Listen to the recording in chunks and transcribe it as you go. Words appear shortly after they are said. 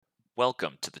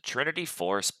Welcome to the Trinity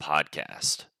Force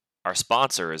podcast. Our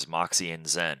sponsor is Moxie and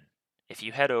Zen. If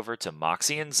you head over to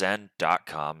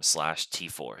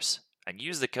moxieandzen.com/tforce and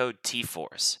use the code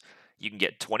TForce, you can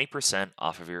get 20%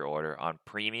 off of your order on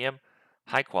premium,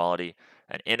 high quality,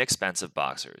 and inexpensive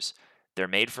boxers. They're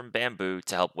made from bamboo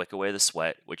to help wick away the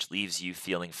sweat, which leaves you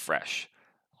feeling fresh.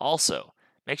 Also,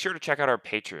 make sure to check out our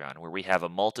Patreon, where we have a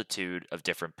multitude of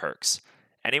different perks.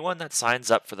 Anyone that signs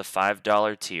up for the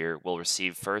 $5 tier will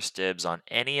receive first dibs on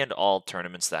any and all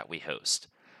tournaments that we host.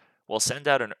 We'll send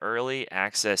out an early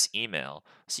access email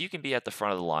so you can be at the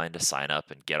front of the line to sign up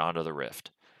and get onto the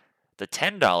Rift. The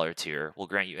 $10 tier will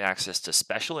grant you access to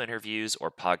special interviews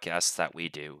or podcasts that we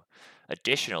do.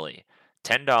 Additionally,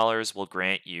 $10 will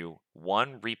grant you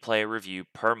one replay review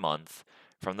per month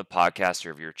from the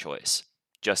podcaster of your choice.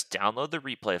 Just download the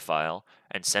replay file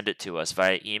and send it to us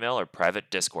via email or private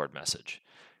Discord message.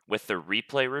 With the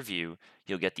replay review,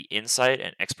 you'll get the insight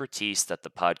and expertise that the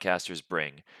podcasters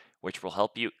bring, which will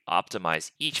help you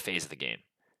optimize each phase of the game.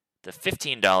 The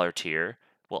 $15 tier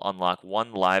will unlock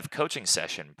one live coaching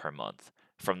session per month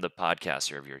from the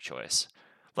podcaster of your choice.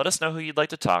 Let us know who you'd like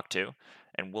to talk to,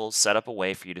 and we'll set up a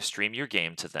way for you to stream your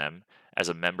game to them as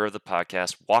a member of the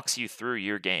podcast walks you through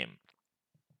your game.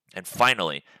 And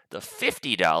finally, the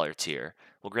 $50 tier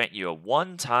will grant you a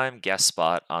one-time guest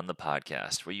spot on the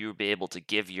podcast where you will be able to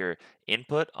give your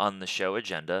input on the show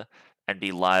agenda and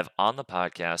be live on the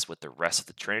podcast with the rest of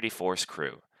the Trinity Force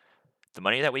crew. The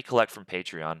money that we collect from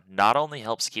Patreon not only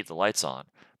helps keep the lights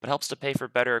on, but helps to pay for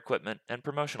better equipment and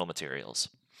promotional materials.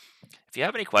 If you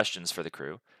have any questions for the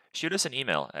crew, shoot us an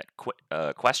email at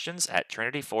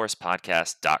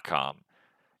questions@trinityforcepodcast.com.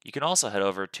 You can also head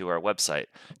over to our website,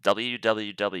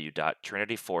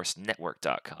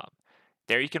 www.trinityforcenetwork.com.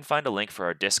 There you can find a link for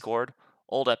our Discord,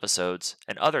 old episodes,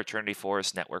 and other Trinity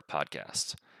Force Network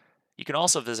podcasts. You can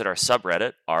also visit our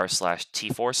subreddit,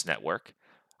 r/TForce Network,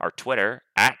 our Twitter,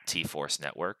 @TForce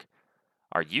Network,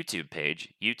 our YouTube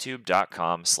page,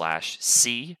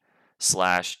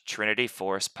 youtube.com/c/Trinity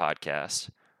Force Podcast,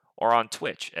 or on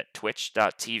Twitch at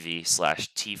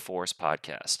twitch.tv/TForce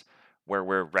Podcast, where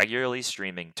we're regularly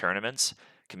streaming tournaments,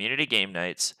 community game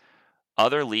nights,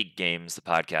 other league games the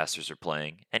podcasters are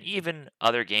playing, and even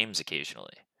other games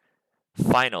occasionally.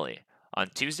 Finally, on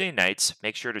Tuesday nights,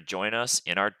 make sure to join us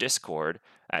in our Discord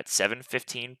at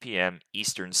 7:15 p.m.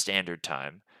 Eastern Standard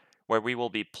Time, where we will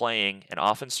be playing and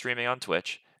often streaming on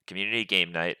Twitch community game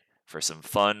night for some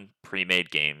fun pre-made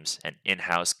games and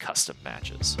in-house custom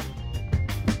matches.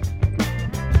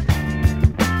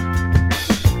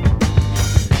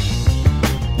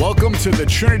 Welcome to the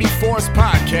Trinity Force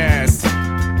Podcast.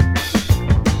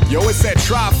 Yo, it's that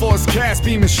Triforce cast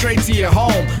beaming straight to your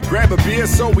home. Grab a beer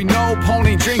so we know Pone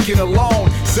ain't drinking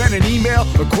alone. Send an email,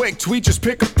 a quick tweet, just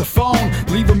pick up the phone.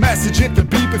 Leave a message, hit the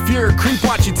beep if you're a creep,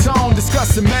 watch your tone.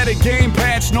 Discuss the meta game,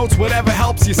 patch notes, whatever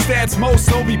helps your stats most.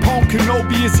 Obi-Pone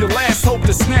Kenobi is your last hope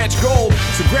to snatch gold.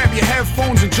 So grab your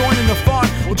headphones and join in the fun.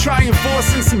 We'll try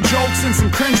enforcing some jokes and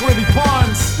some cringeworthy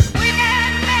puns.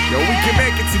 Yo, we can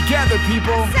make it together,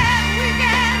 people.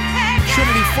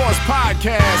 Trinity Force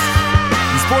Podcast.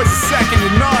 These boys are second to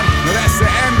none. Now that's the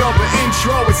end of the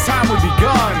intro. It's time we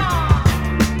begun.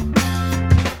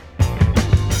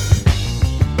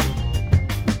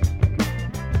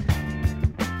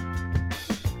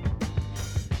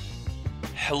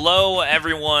 Hello,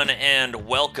 everyone, and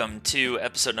welcome to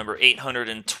episode number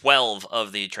 812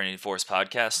 of the Trinity Force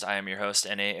Podcast. I am your host,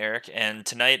 N.A. Eric, and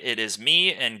tonight it is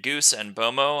me and Goose and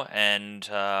Bomo, and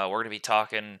we're going to be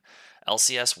talking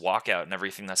LCS Walkout and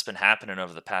everything that's been happening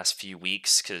over the past few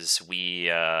weeks, because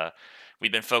we've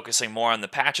been focusing more on the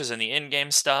patches and the in-game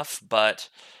stuff, but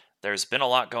there's been a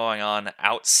lot going on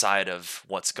outside of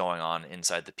what's going on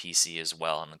inside the PC as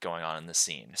well and going on in the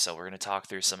scene. So we're going to talk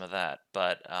through some of that.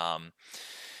 But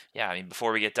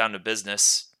before we get down to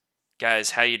business,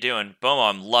 guys, how you doing? Bomo,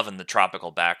 I'm loving the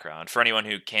tropical background. For anyone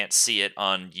who can't see it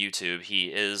on YouTube, he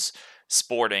is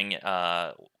sporting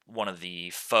one of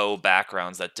the faux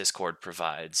backgrounds that Discord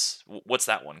provides. What's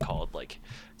that one called? Like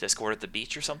Discord at the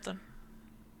beach or something?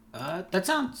 That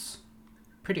sounds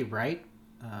pretty right.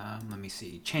 Let me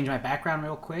see. Change my background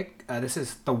real quick. This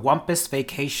is the Wumpus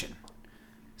Vacation.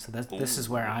 So this is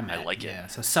where I'm at. I like it. Yeah.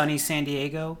 So sunny San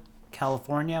Diego,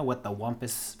 California, with the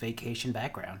Wumpus Vacation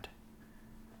background.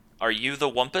 Are you the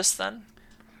Wumpus then?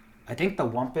 I think the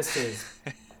Wumpus is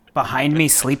behind me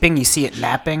sleeping. You see it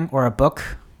napping, or a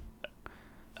book.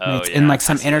 It's in like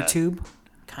some inner tube,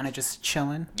 kind of just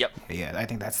chilling. Yep. Yeah, I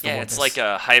think that's the Wumpus. Wumpus. It's like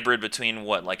a hybrid between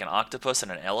like an octopus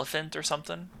and an elephant or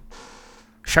something?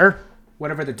 Sure.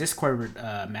 Whatever the Discord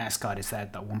mascot is,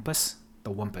 that the Wumpus?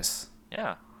 The Wumpus.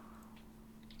 Yeah.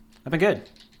 I've been good.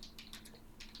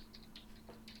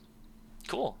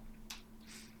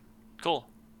 Cool.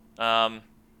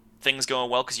 Things going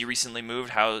well because you recently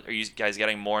moved. How are you guys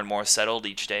getting more and more settled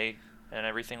each day and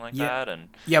everything like Yeah. that? And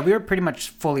Yeah, we were pretty much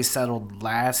fully settled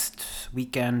last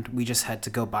weekend. We just had to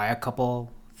go buy a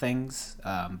couple things.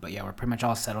 But yeah, we're pretty much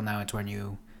all settled now into our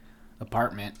new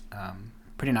apartment.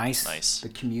 Pretty nice. Nice. The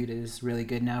commute is really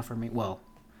good now for me. Well,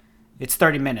 it's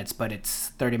 30 minutes, but it's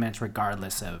 30 minutes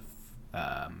regardless of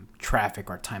traffic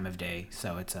or time of day.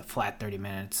 So it's a flat 30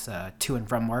 minutes to and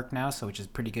from work now, so which is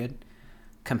pretty good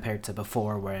compared to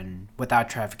before when without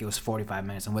traffic it was 45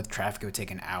 minutes and with traffic it would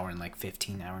take an hour and like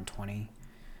 15, hour and 20.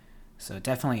 So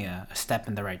definitely a step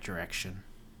in the right direction.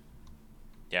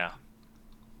 yeah,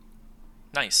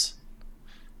 nice.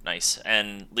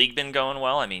 And league been going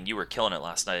well? I mean, you were killing it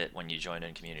last night when you joined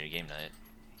in community game night.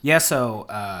 Yeah, so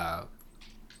I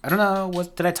don't know,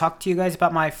 what did I talk to you guys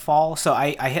about my fall? So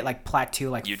I hit like plat 2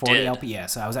 like You 40 did. LP. Yeah,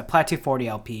 so I was at plat 2 40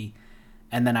 LP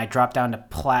and then I dropped down to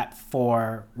plat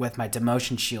 4 with my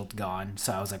demotion shield gone.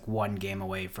 So I was like one game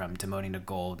away from demoting to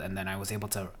gold, and then I was able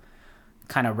to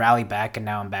kind of rally back, and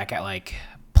now I'm back at like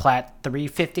plat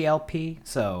 350 LP.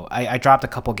 So I dropped a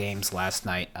couple games last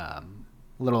night. A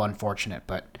little unfortunate,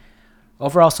 but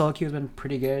overall solo queue has been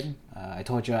pretty good. I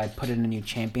told you I put in a new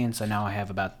champion, so now I have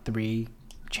about 3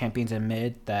 champions in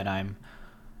mid that I'm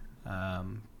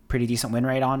pretty decent win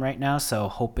rate on right now. So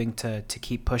hoping to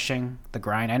keep pushing the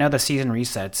grind. I know the season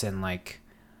resets in like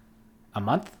a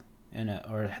month,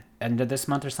 or end of this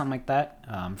month or something like that,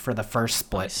 for the first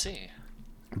split. I see.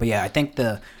 But yeah, I think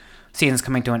the season's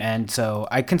coming to an end, so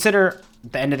I consider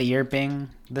the end of the year being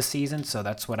the season, so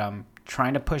that's what I'm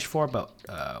trying to push for, but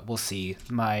we'll see.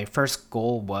 My first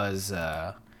goal was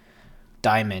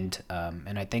Diamond,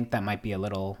 and I think that might be a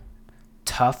little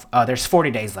tough. There's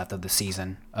 40 days left of the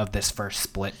season of this first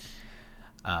split,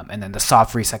 and then the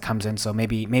soft reset comes in, so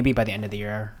maybe by the end of the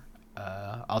year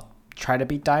I'll try to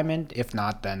beat Diamond. If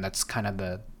not, then that's kind of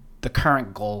the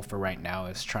current goal for right now,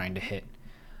 is trying to hit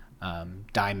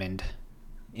Diamond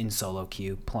in solo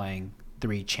queue, playing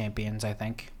 3 champions, I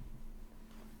think.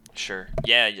 Sure.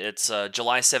 Yeah, it's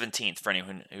July 17th for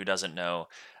anyone who doesn't know.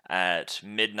 At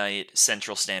midnight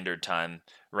Central Standard Time,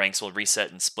 ranks will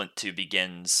reset and Split 2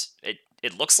 begins.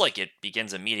 It looks like it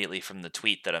begins immediately from the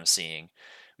tweet that I'm seeing,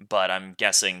 but I'm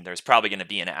guessing there's probably going to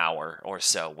be an hour or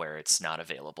so where it's not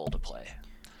available to play.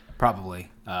 Probably.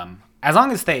 As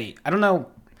long as I don't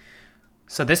know.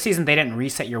 So this season they didn't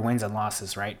reset your wins and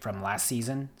losses, right, from last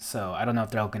season. So I don't know if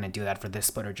they're going to do that for this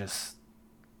split, or just,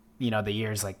 the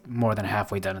year's like more than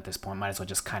halfway done at this point. Might as well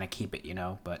just kind of keep it,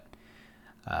 But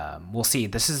we'll see.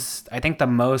 This is, I think, the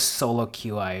most solo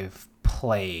queue I've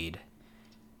played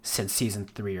since season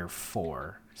 3 or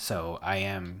 4. So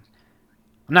I'm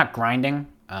not grinding.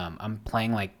 I'm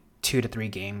playing like 2 to 3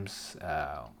 games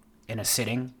in a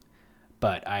sitting,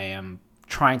 but I am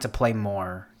trying to play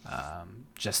more,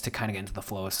 just to kind of get into the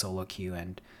flow of solo queue.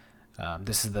 And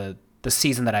this is the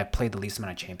season that I've played the least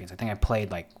amount of champions. I think I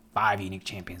played like 5 unique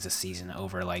champions this season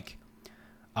over like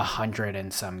 100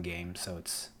 and some games, so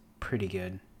it's pretty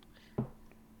good.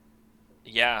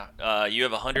 Yeah, you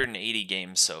have 180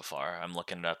 games so far. I'm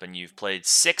looking it up, and you've played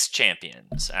 6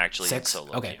 champions actually 6? in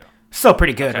solo Okay. queue. Still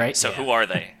pretty good, Okay, right? so Yeah. who are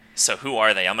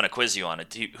they? I'm going to quiz you on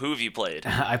it. Who have you played?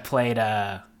 I played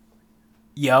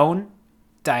Yone,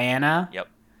 Diana, Yep.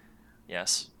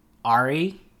 Yes.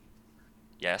 Ari,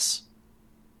 Yes.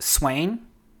 Swain,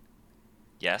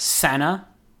 Yes. Senna,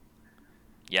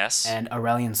 Yes. and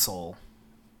Aurelion Sol.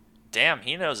 Damn,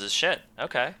 he knows his shit.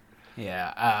 Okay.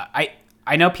 Yeah,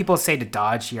 I know people say to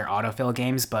dodge your autofill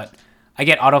games, but I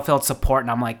get autofilled support, and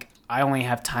I'm like, I only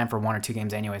have time for 1 or 2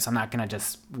 games anyway, so I'm not going to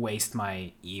just waste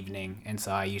my evening, and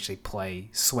so I usually play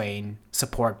Swain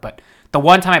support. But the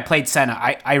one time I played Senna,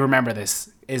 I remember this,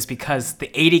 is because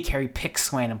the 80 carry picked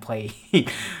Swain and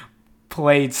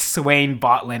played Swain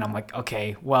bot lane. I'm like,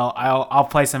 okay, well, I'll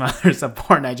play some other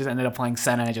support, and I just ended up playing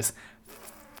Senna, and I just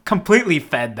completely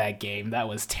fed that game. That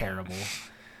was terrible.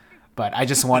 But I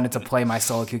just wanted to play my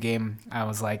solo queue game. I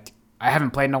was like, I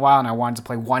haven't played in a while, and I wanted to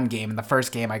play one game. And the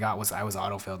first game I got was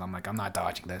autofilled. I'm like, I'm not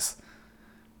dodging this.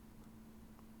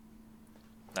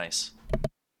 Nice.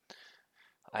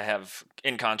 I have,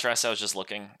 in contrast, I was just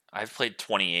looking. I've played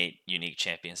 28 unique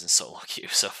champions in solo queue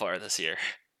so far this year.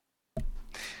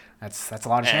 That's a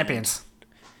lot of champions.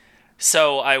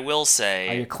 So I will say,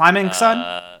 Are you climbing,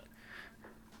 son?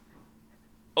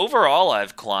 Overall,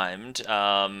 I've climbed.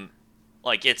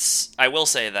 I will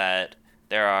say that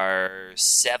there are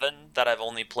 7 that I've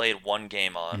only played 1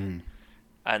 game on,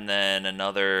 and then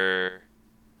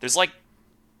there's like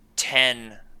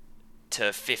 10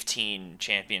 to 15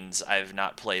 champions I've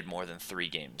not played more than 3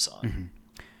 games on.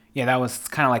 Yeah, that was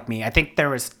kind of like me. I think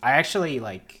I actually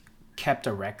like kept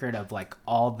a record of like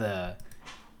all the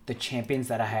champions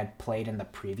that I had played in the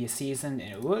previous season,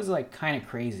 and it was like kind of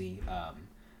crazy.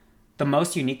 The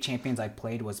most unique champions I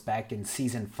played was back in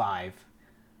season 5.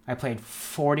 I played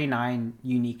 49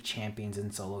 unique champions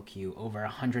in solo queue over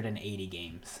 180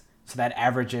 games. So that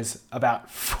averages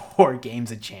about 4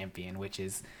 games a champion, which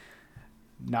is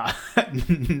not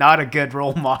not a good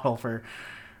role model for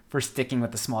sticking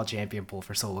with the small champion pool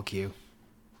for solo queue.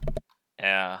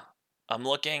 Yeah. I'm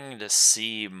looking to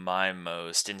see my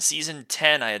most. In season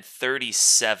 10, I had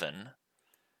 37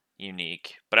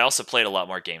 unique, but I also played a lot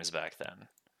more games back then.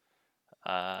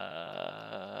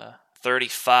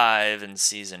 35 in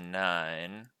season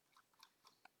 9,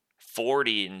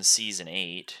 40 in season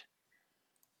 8.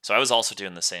 So I was also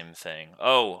doing the same thing.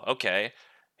 Oh, okay.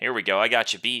 Here we go. I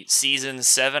got you beat. Season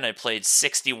 7, I played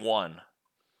 61.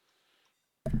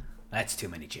 That's too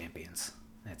many champions.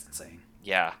 That's insane.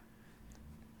 Yeah.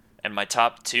 And my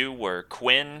top 2 were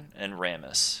Quinn and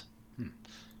Rammus.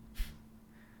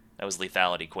 That was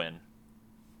Lethality Quinn.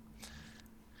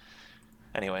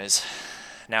 Anyways,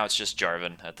 now it's just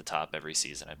Jarvan at the top every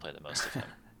season. I play the most of him.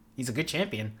 He's a good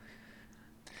champion.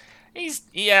 He's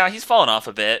fallen off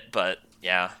a bit, but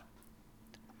yeah.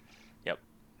 Yep.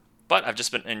 But I've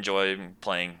just been enjoying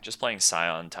playing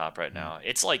Scion top right now.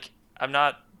 It's like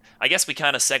I guess we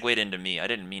kind of segued into me. I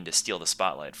didn't mean to steal the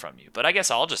spotlight from you, but I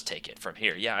guess I'll just take it from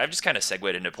here. Yeah, I've just kind of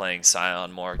segued into playing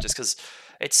Scion more just cuz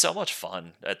it's so much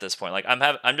fun at this point. Like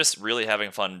I'm just really having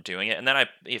fun doing it. And then I'm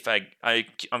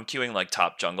queuing like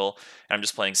top jungle and I'm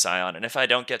just playing Scion. And if I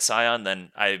don't get Scion,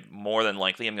 then I more than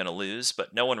likely am going to lose,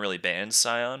 but no one really bans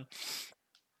Scion.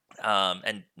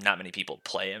 And not many people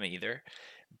play him either.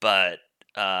 But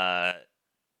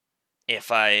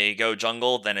if I go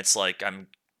jungle, then it's like I'm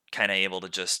kind of able to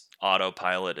just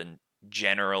autopilot and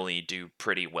generally do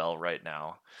pretty well right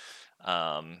now,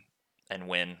 and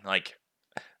win. Like,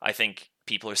 I think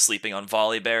people are sleeping on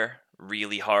Volibear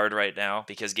really hard right now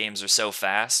because games are so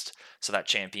fast. So that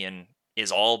champion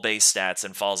is all base stats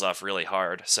and falls off really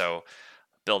hard. So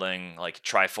building like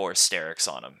Triforce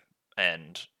Sterix on him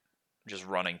and just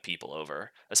running people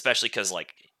over, especially because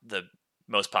like the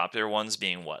most popular ones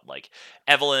being like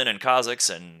Evelynn and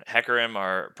Kha'Zix and Hecarim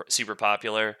are super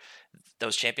popular.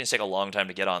 Those champions take a long time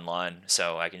to get online,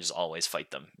 so I can just always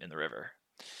fight them in the river.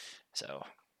 So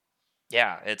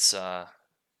yeah, it's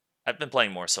I've been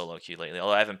playing more solo queue lately,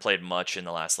 although I haven't played much in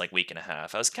the last like week and a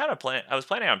half. I was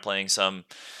planning on playing some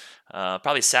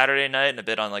probably Saturday night and a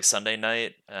bit on like Sunday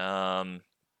night.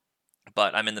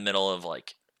 But I'm in the middle of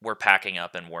like we're packing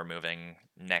up and we're moving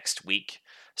next week,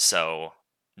 so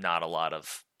not a lot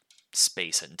of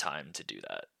space and time to do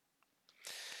that.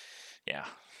 Yeah.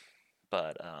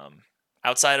 But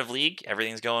outside of League,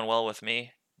 everything's going well with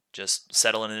me. Just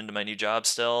settling into my new job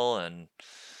still, and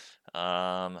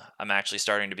I'm actually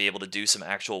starting to be able to do some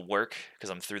actual work because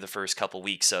I'm through the first couple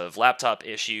weeks of laptop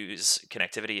issues,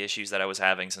 connectivity issues that I was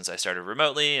having since I started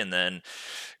remotely, and then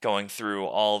going through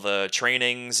all the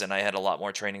trainings. And I had a lot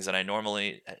more trainings than I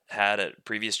normally had at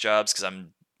previous jobs because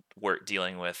I'm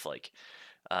dealing with like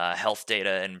health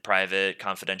data and private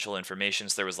confidential information.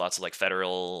 So there was lots of like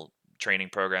federal training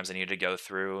programs I needed to go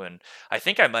through, and I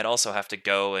think I might also have to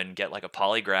go and get like a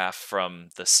polygraph from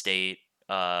the state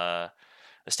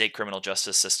criminal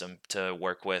justice system to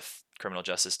work with criminal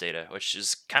justice data, which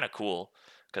is kind of cool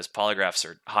because polygraphs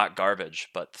are hot garbage,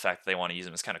 but the fact that they want to use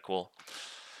them is kind of cool.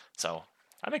 So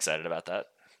I'm excited about that.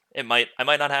 I might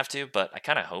not have to, but I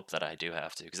kind of hope that I do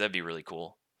have to because that'd be really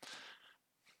cool.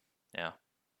 Yeah.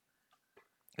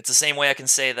 It's the same way I can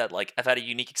say that, like, I've had a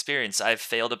unique experience. I've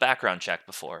failed a background check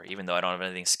before, even though I don't have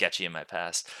anything sketchy in my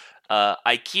past.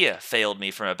 IKEA failed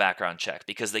me from a background check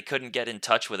because they couldn't get in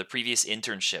touch with a previous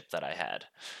internship that I had.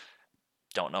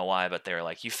 Don't know why, but they were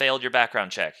like, you failed your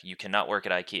background check. You cannot work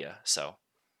at IKEA. So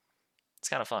it's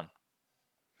kind of fun.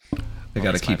 They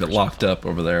got to keep it locked up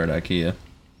over there at IKEA.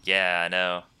 Yeah, I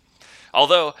know.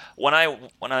 Although when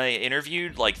I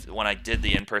interviewed, like when I did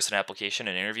the in-person application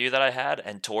and interview that I had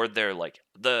and toured their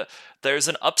there's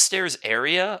an upstairs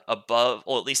area above,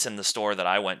 or at least in the store that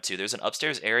I went to, there's an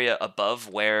upstairs area above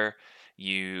where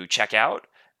you check out,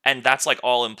 and that's like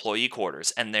all employee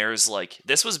quarters. And there's like,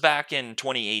 this was back in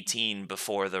 2018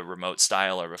 before the remote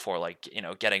style, or before like,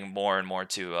 getting more and more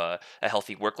to a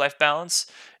healthy work-life balance.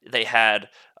 They had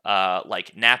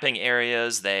like napping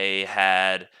areas. They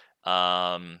had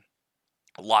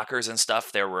lockers and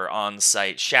stuff. There were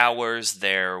on-site showers.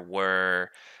 There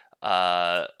were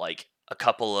like a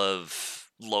couple of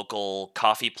local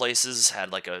coffee places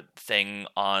had like a thing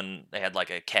on. They had like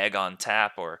a keg on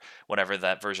tap or whatever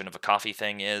that version of a coffee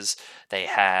thing is. They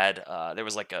had there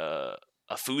was like a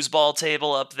foosball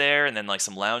table up there, and then like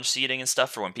some lounge seating and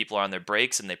stuff for when people are on their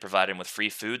breaks, and they provide them with free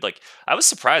food. Like I was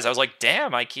surprised. I was like,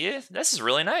 damn, IKEA, this is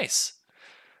really nice.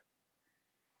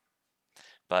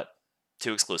 But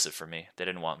too exclusive for me. They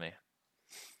didn't want me.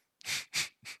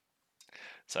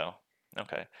 So,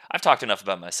 okay. I've talked enough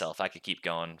about myself. I could keep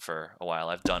going for a while.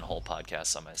 I've done whole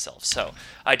podcasts on myself. So,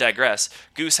 I digress.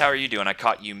 Goose, how are you doing? I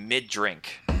caught you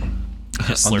mid-drink.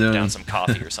 Just slurped down some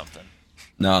coffee or something.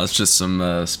 No, it's just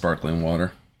some sparkling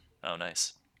water. Oh,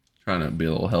 nice. Trying to be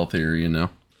a little healthier, you know.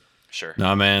 Sure.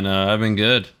 No, man, I've been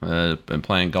good. Been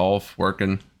playing golf,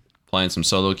 working, playing some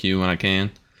solo queue when I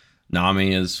can.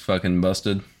 Nami is fucking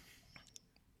busted.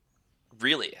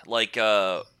 Really? Like,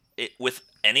 with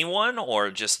anyone,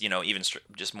 or just, even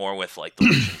just more with, like, the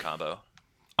Lucian combo?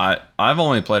 I've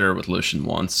only played her with Lucian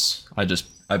once. I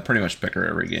pretty much pick her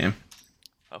every game.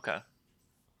 Okay.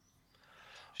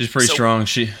 She's pretty strong.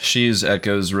 She's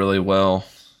echoes really well.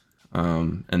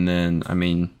 And then, I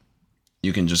mean,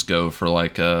 you can just go for,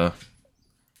 like, I'm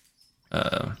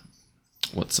trying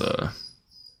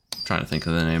to think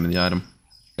of the name of the item.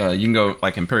 You can go,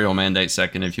 like, Imperial Mandate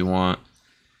second if you want.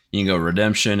 You can go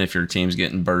Redemption if your team's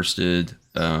getting bursted.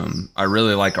 I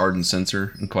really like Ardent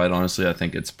Sensor, and quite honestly, I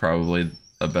think it's probably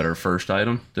a better first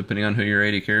item, depending on who your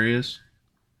AD carry is,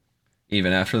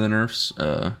 even after the nerfs.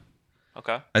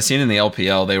 Okay. I seen in the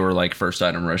LPL, they were, like, first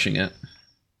item rushing it,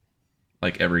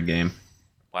 like, every game.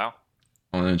 Wow.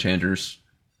 On the Enchanters.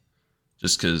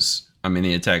 Just because, I mean,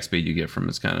 the attack speed you get from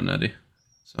it's kind of nutty.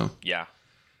 So. Yeah.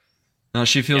 No,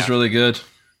 she feels really good.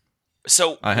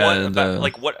 So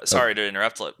sorry to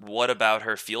interrupt. What about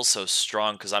her feels so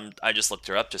strong? Because I just looked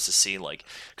her up just to see, like,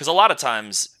 because a lot of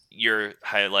times you're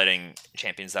highlighting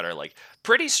champions that are like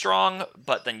pretty strong,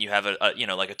 but then you have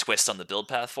a twist on the build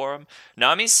path for them.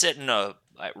 Nami's sitting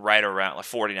right around like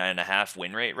 49.5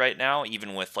 win rate right now,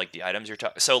 even with like the items you're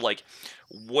talking. So like,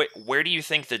 where do you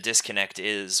think the disconnect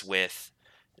is with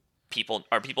people?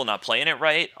 Are people not playing it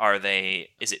right?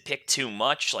 Is it picked too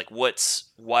much? Like,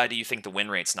 why do you think the win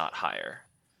rate's not higher?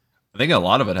 I think a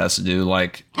lot of it has to do,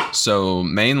 like, so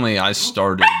mainly I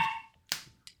started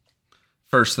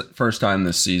first time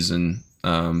this season,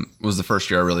 was the first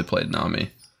year I really played Nami.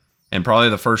 And probably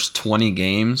the first 20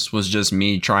 games was just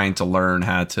me trying to learn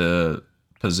how to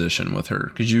position with her.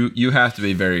 Because you have to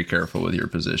be very careful with your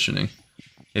positioning.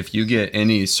 If you get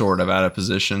any sort of out of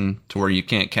position to where you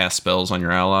can't cast spells on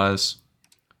your allies,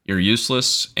 you're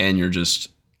useless, and you're just,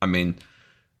 I mean,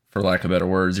 for lack of better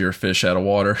words, you're a fish out of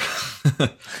water.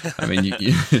 I mean,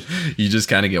 you just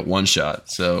kind of get one shot.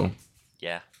 So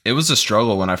yeah, it was a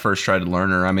struggle when I first tried to learn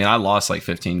her. I mean, I lost like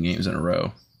 15 games in a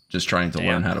row just trying to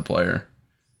learn how to play her.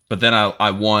 But then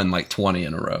I won like 20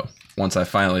 in a row once I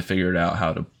finally figured out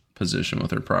how to position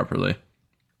with her properly.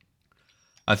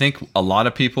 I think a lot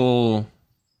of people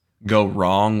go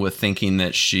wrong with thinking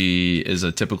that she is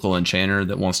a typical enchanter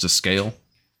that wants to scale.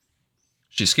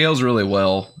 She scales really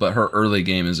well, but her early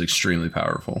game is extremely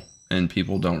powerful, and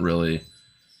people don't really...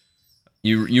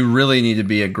 You really need to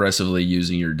be aggressively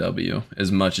using your W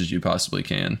as much as you possibly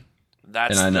can.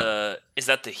 Is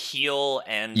that the heal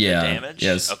and the damage?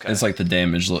 Yes, okay. It's like the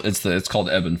damage. It's called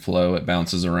ebb and flow. It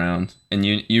bounces around, and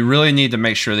you really need to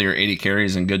make sure that your AD carry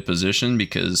is in good position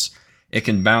because it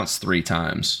can bounce 3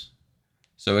 times.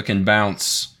 So it can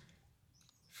bounce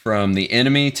from the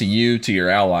enemy to you to your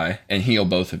ally and heal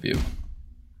both of you.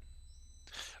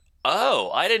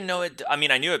 Oh, I didn't know it. I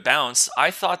mean, I knew it bounced.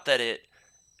 I thought that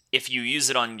if you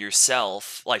use it on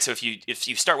yourself, like, so if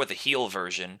you start with a heal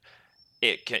version,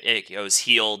 it goes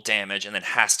heal, damage, and then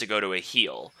has to go to a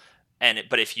heal.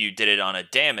 But if you did it on a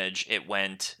damage, it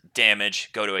went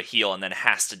damage, go to a heal, and then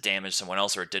has to damage someone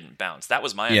else, or it didn't bounce. That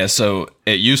was my understanding. So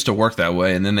it used to work that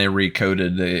way, and then they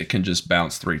recoded that it can just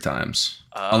bounce 3 times.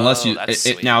 Oh, unless you that's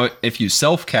sweet. Now, if you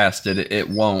self-cast it, it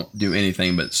won't do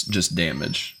anything but just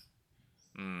damage.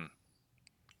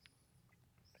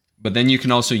 But then you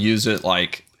can also use it,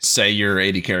 like, say your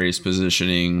AD carry is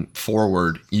positioning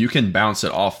forward, you can bounce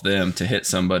it off them to hit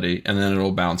somebody, and then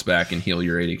it'll bounce back and heal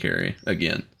your AD carry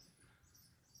again.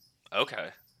 Okay.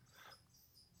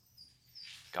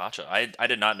 Gotcha. I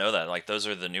did not know that. Like, those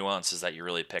are the nuances that you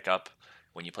really pick up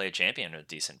when you play a champion a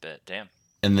decent bit. Damn.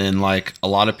 And then, like, a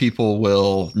lot of people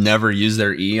will never use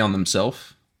their E on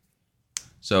themselves.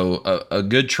 So a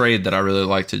good trade that I really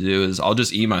like to do is I'll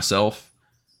just E myself.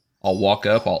 I'll walk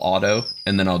up, I'll auto,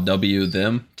 and then I'll W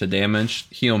them to damage,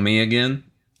 heal me again.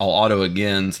 I'll auto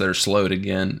again, so they're slowed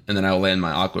again, and then I'll land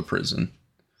my Aqua Prison,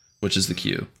 which is the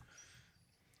Q.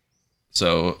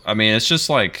 So, I mean, it's just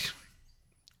like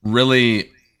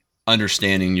really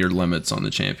understanding your limits on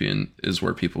the champion is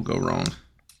where people go wrong.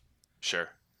 Sure.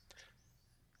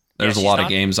 There's a lot of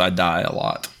games I die a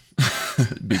lot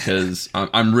because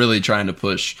I'm really trying to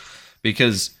push.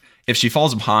 Because if she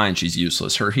falls behind, she's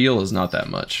useless. Her heal is not that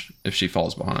much if she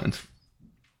falls behind.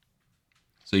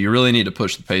 So you really need to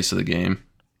push the pace of the game.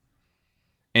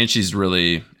 And she's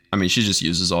really, I mean, she just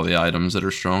uses all the items that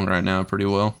are strong right now pretty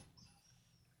well.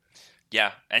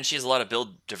 Yeah, and she has a lot of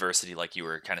build diversity like you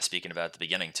were kind of speaking about at the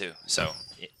beginning too. So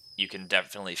you can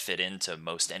definitely fit into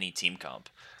most any team comp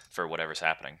for whatever's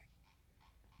happening.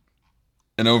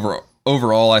 And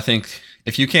overall, I think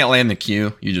if you can't land the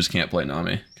Q, you just can't play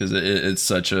Nami because it's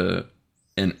such an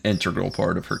integral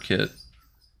part of her kit.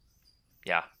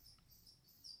 Yeah.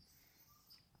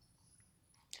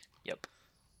 Yep.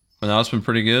 But now it's been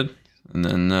pretty good. And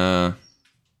then I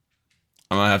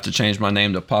might have to change my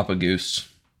name to Papa Goose.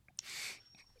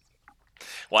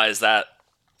 Why is that?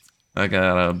 I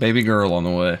got a baby girl on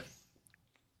the way.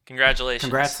 Congratulations.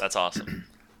 Congrats. That's awesome.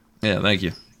 Yeah, thank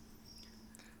you.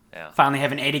 Yeah. Finally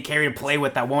have an 80 carry to play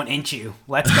with that won't inch you.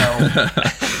 Let's go.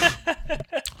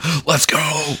 Let's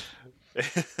go.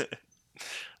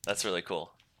 That's really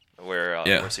cool.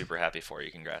 We're super happy for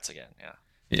you. Congrats again. Yeah.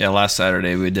 Yeah, last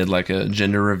Saturday we did like a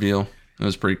gender reveal. It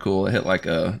was pretty cool. It hit like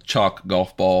a chalk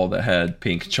golf ball that had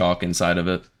pink chalk inside of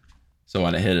it. So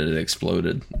when it hit it, it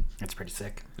exploded. That's pretty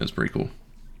sick. It was pretty cool.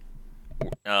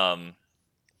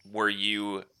 Were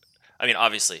you... I mean,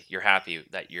 obviously, you're happy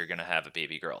that you're going to have a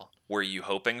baby girl. Were you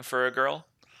hoping for a girl?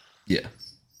 Yeah.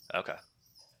 Okay.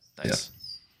 Nice.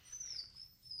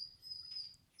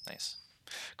 Yeah. Nice.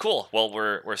 Cool. Well,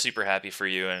 we're super happy for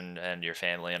you and your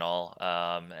family and all.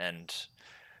 And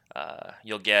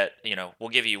you'll get, we'll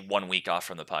give you 1 week off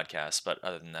from the podcast, but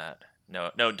other than that,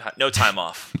 no time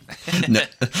off.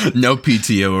 No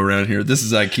PTO around here. This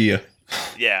is IKEA.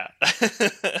 Yeah.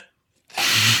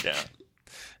 Yeah.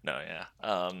 No,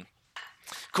 yeah.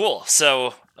 Cool.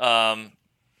 So,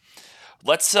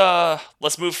 let's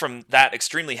move from that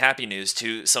extremely happy news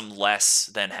to some less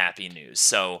than happy news.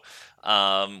 So,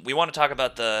 we want to talk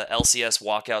about the LCS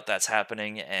walkout that's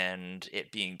happening and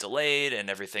it being delayed and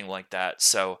everything like that.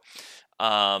 So,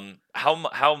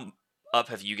 how up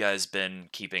have you guys been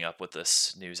keeping up with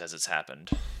this news as it's happened?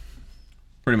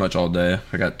 Pretty much all day.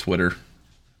 I got Twitter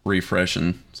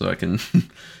refreshing so I can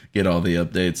get all the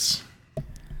updates.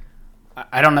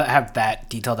 I don't have that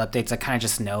detailed updates. I kind of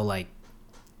just know like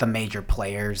the major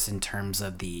players in terms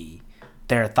of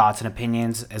their thoughts and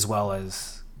opinions, as well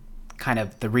as kind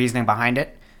of the reasoning behind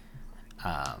it.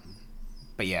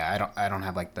 But yeah, I don't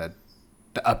have like the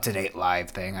up to date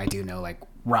live thing. I do know like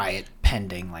Riot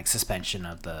pending like suspension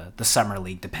of the summer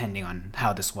league depending on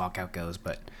how this walkout goes.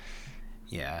 But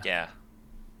yeah. Yeah.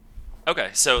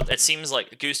 Okay, so it seems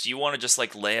like, Goose, do you want to just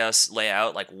like lay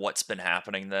out like what's been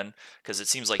happening then? Because it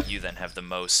seems like you then have the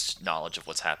most knowledge of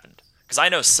what's happened. Because I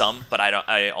know some, but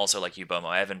I also, like you, Bomo,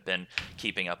 I haven't been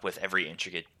keeping up with every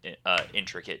intricate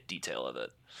detail of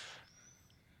it.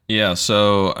 Yeah,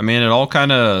 so I mean, it all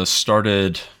kind of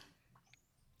started.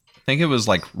 I think it was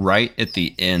like right at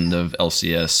the end of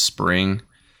LCS spring.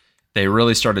 They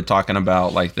really started talking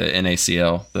about like the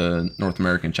NACL, the North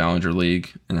American Challenger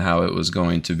League, and how it was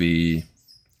going to be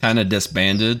kind of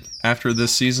disbanded after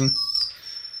this season.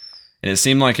 And it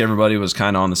seemed like everybody was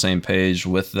kind of on the same page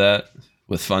with that,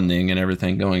 with funding and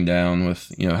everything going down, with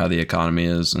how the economy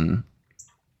is. And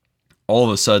all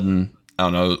of a sudden, I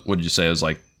don't know, what did you say? It was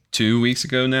like 2 weeks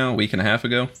ago now, a week and a half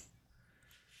ago,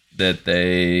 that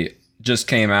they just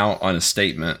came out on a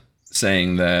statement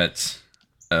saying that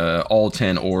all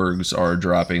 10 orgs are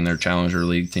dropping their Challenger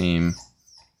League team,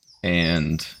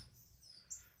 and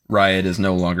Riot is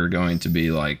no longer going to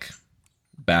be like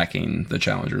backing the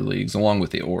Challenger Leagues along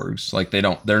with the orgs. Like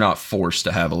they're not forced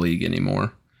to have a league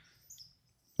anymore,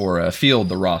 or field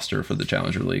the roster for the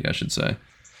Challenger League, I should say.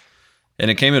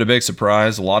 And it came at a big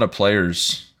surprise. A lot of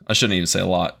players, I shouldn't even say a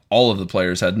lot, all of the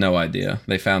players had no idea.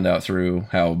 They found out through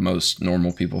how most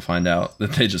normal people find out,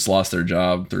 that they just lost their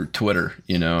job through Twitter.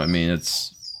 I mean,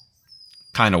 it's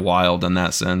kind of wild in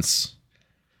that sense.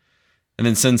 And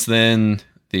then since then,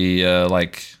 the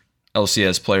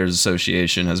LCS Players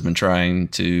Association has been trying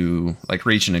to like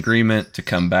reach an agreement to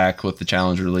come back with the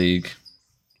Challenger League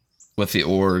with the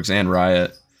orgs and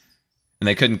Riot, and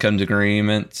they couldn't come to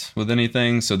agreement with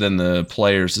anything. So then the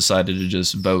players decided to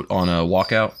just vote on a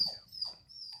walkout,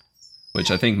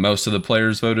 which I think most of the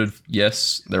players voted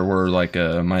yes. There were like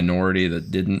a minority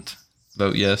that didn't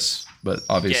vote yes, but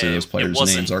obviously those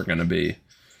players' names aren't going to be.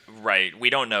 Right. We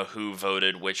don't know who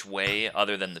voted which way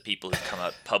other than the people who come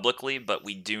out publicly, but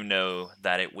we do know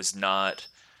that it was not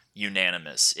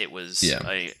unanimous. It was Yeah.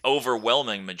 a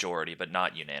overwhelming majority, but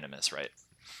not unanimous, right?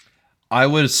 I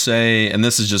would say, and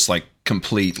this is just like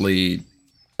completely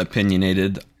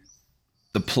opinionated,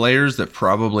 the players that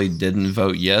probably didn't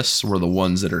vote yes were the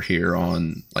ones that are here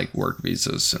on like work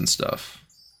visas and stuff,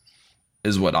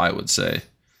 is what I would say.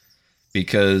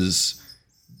 Because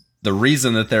the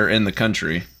reason that they're in the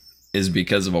country is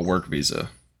because of a work visa.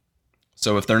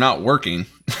 So if they're not working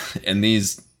and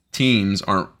these teams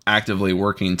aren't actively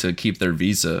working to keep their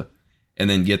visa and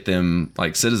then get them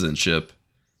like citizenship,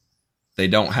 they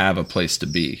don't have a place to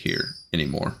be here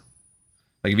anymore.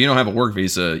 Like if you don't have a work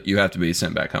visa, you have to be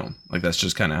sent back home. Like that's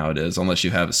just kind of how it is, unless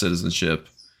you have a citizenship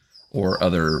or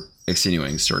other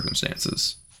extenuating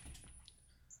circumstances.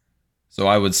 So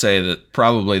I would say that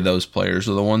probably those players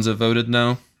are the ones that voted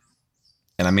no.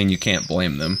 And I mean, you can't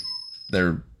blame them.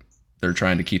 They're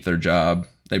trying to keep their job.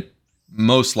 They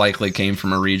most likely came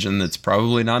from a region that's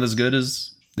probably not as good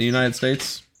as the United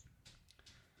States.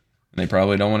 And they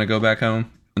probably don't want to go back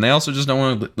home. And they also just don't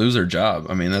want to lose their job.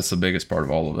 I mean, that's the biggest part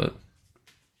of all of it.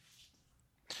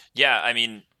 Yeah, I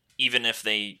mean, even if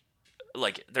they,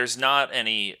 like, there's not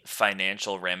any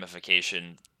financial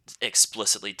ramification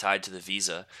explicitly tied to the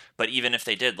visa, but even if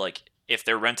they did, like, if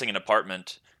they're renting an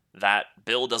apartment, that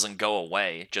bill doesn't go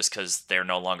away just because they're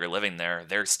no longer living there.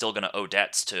 They're still going to owe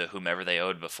debts to whomever they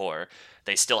owed before.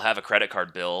 They still have a credit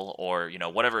card bill or, you know,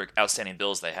 whatever outstanding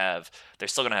bills they have. They're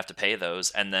still going to have to pay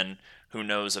those. And then who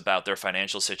knows about their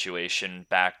financial situation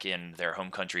back in their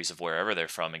home countries of wherever they're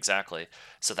from exactly.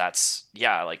 So that's,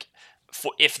 yeah, like,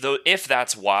 if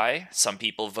that's why some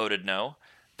people voted no,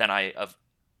 then I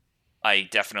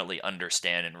definitely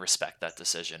understand and respect that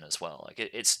decision as well.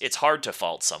 Like it's hard to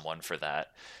fault someone for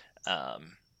that,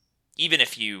 even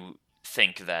if you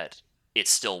think that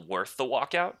it's still worth the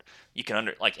walkout. You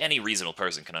can like any reasonable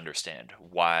person can understand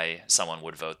why someone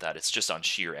would vote that. It's just on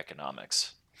sheer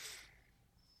economics.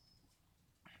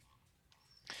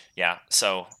 Yeah.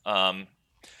 So,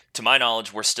 to my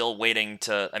knowledge, we're still waiting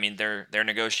to. I mean, they're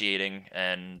negotiating,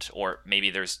 or maybe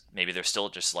they're still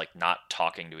just like not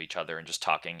talking to each other and just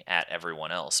talking at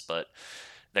everyone else. But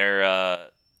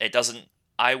it doesn't.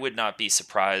 I would not be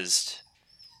surprised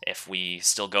if we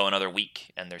still go another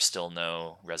week and there's still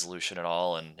no resolution at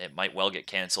all, and it might well get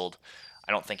canceled.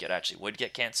 I don't think it actually would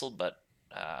get canceled, but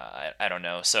I don't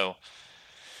know. So,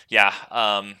 yeah.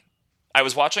 I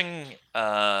was watching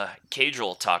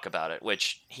Cadril talk about it,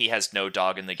 which he has no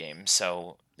dog in the game,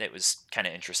 so it was kind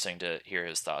of interesting to hear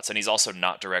his thoughts. And he's also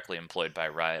not directly employed by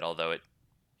Riot, although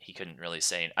he couldn't really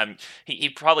say. He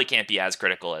probably can't be as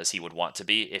critical as he would want to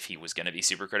be if he was going to be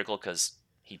super critical, because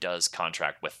he does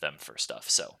contract with them for stuff.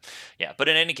 So, yeah. But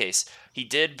in any case, he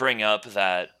did bring up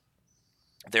that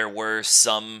there were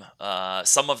some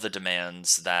of the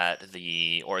demands that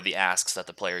the asks that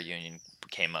the player union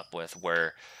came up with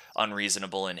were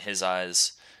unreasonable in his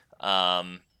eyes,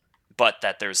 but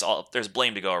that there's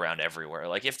blame to go around everywhere.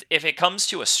 Like if it comes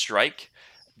to a strike,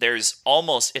 it's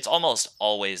almost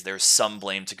always there's some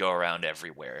blame to go around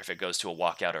everywhere if it goes to a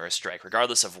walkout or a strike,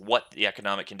 regardless of what the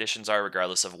economic conditions are,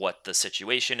 regardless of what the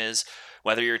situation is,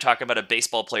 whether you're talking about a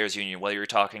baseball players union, whether you're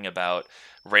talking about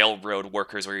railroad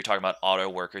workers, whether you're talking about auto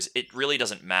workers. It really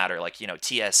doesn't matter. Like, you know,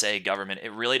 TSA, government,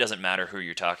 it really doesn't matter who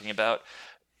you're talking about.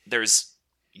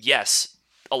 Yes,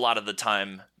 a lot of the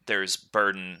time there's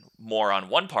burden more on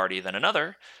one party than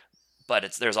another,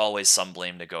 but there's always some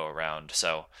blame to go around.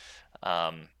 So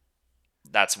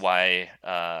that's why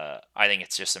I think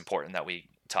it's just important that we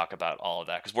talk about all of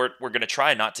that, because we're going to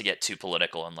try not to get too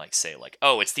political and like say like,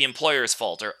 oh, it's the employer's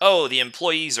fault, or oh, the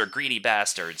employees are greedy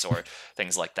bastards, or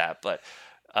things like that. But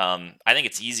I think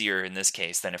it's easier in this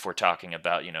case than if we're talking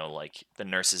about, you know, like the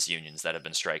nurses unions that have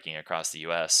been striking across the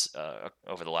U.S.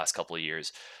 Over the last couple of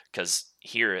years, because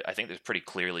here I think there's pretty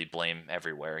clearly blame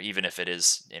everywhere, even if it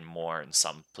is more in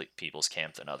some people's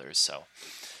camp than others. So,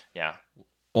 yeah.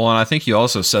 Well, and I think you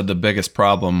also said the biggest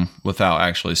problem, without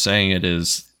actually saying it,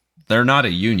 is they're not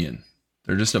a union.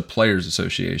 They're just a players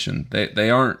association.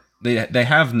 They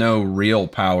have no real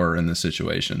power in this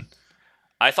situation.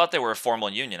 I thought they were a formal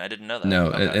union. I didn't know that.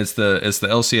 No, okay. it's the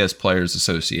LCS Players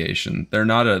Association. They're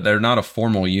not a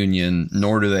formal union,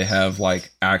 nor do they have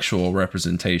like actual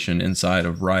representation inside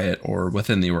of Riot or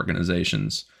within the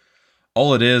organizations.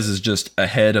 All it is just a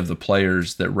head of the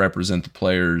players that represent the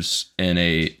players in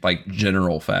a like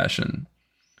general fashion.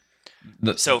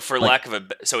 So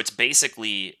it's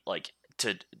basically like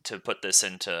to put this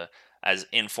into as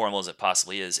informal as it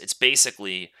possibly is. It's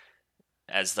basically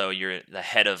as though you're the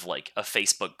head of like a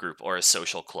Facebook group or a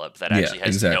social club that actually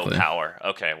has no power.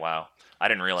 Okay, wow. I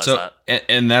didn't realize that.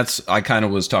 And that's, I kind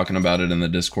of was talking about it in the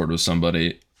Discord with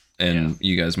somebody, and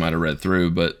you guys might have read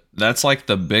through, but that's like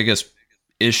the biggest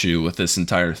issue with this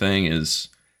entire thing is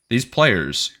these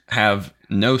players have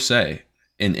no say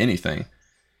in anything.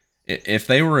 If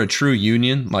they were a true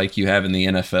union like you have in the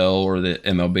NFL or the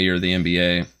MLB or the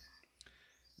NBA,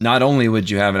 not only would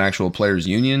you have an actual players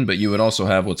union, but you would also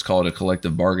have what's called a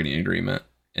collective bargaining agreement.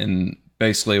 And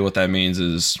basically what that means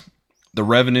is the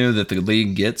revenue that the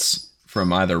league gets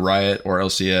from either Riot or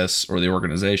LCS or the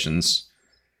organizations,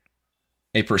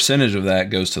 a percentage of that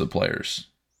goes to the players,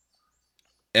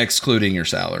 excluding your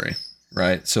salary,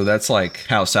 right? So that's like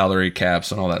how salary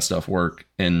caps and all that stuff work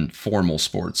in formal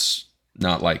sports,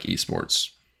 not like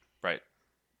esports. Right.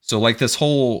 So like this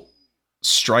whole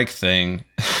strike thing,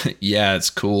 yeah, it's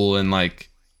cool and like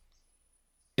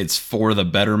it's for the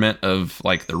betterment of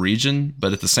like the region,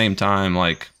 but at the same time,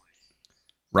 like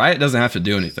Riot doesn't have to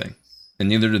do anything, and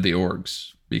neither do the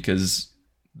orgs because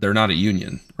they're not a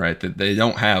union, right? They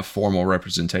don't have formal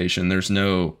representation. There's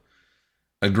no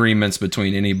agreements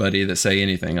between anybody that say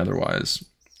anything otherwise.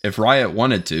 If Riot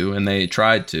wanted to, and they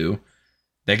tried to,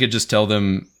 they could just tell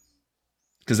them,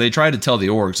 because they tried to tell the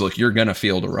orgs, look, you're going to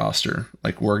field a roster.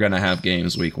 Like, we're going to have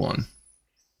games week 1.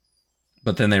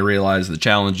 But then they realized the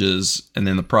challenges, and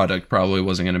then the product probably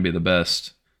wasn't going to be the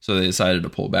best. So they decided to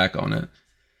pull back on it.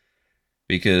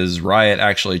 Because Riot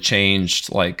actually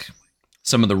changed, like,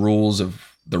 some of the rules of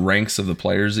the ranks of the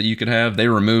players that you could have. They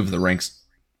removed the ranks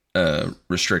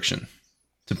restriction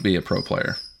to be a pro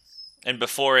player. And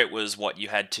before it was what you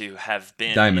had to have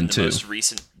been Diamond in the 2. most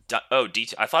recent...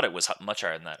 D2. I thought it was much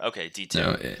higher than that. Okay, D2.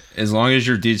 No, as long as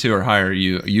you're D2 or higher,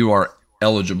 you are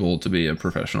eligible to be a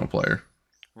professional player.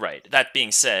 Right. That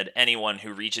being said, anyone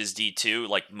who reaches D2,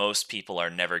 like most people, are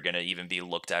never going to even be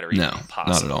looked at or even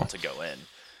possible not at all. to go in.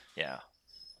 Yeah.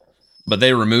 But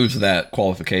they removed that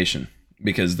qualification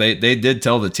because they did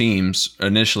tell the teams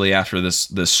initially after this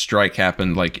strike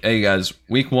happened, like, hey guys,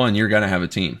 week 1 you're gonna have a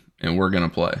team and we're gonna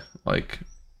play. Like,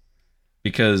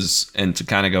 because, and to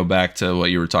kind of go back to what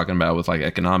you were talking about with like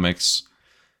economics,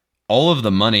 all of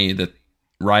the money that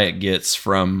Riot gets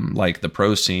from like the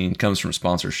pro scene comes from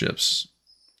sponsorships.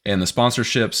 And the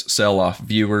sponsorships sell off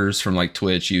viewers from like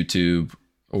Twitch, YouTube,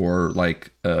 or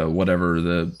like whatever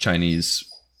the Chinese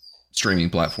streaming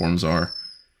platforms are.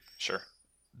 Sure.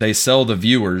 They sell the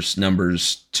viewers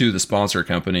numbers to the sponsor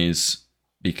companies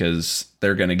because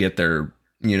they're going to get their,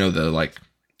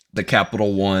 the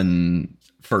Capital One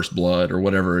First Blood or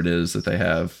whatever it is that they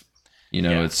have.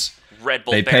 It's Red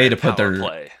Bull. They pay to put their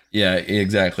play. Yeah,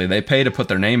 exactly. They pay to put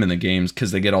their name in the games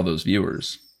because they get all those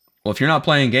viewers. Well, if you're not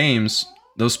playing games,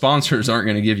 those sponsors aren't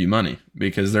going to give you money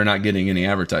because they're not getting any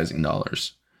advertising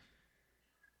dollars.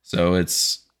 So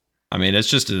it's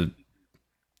just a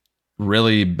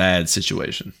really bad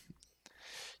situation.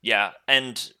 Yeah,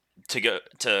 and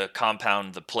to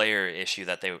compound the player issue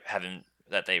that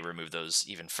they removed those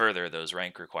even further, those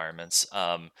rank requirements.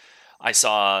 I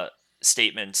saw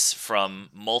statements from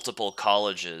multiple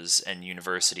colleges and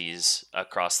universities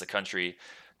across the country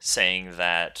saying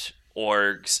that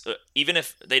orgs, even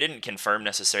if they didn't confirm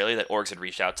necessarily that orgs had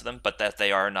reached out to them, but that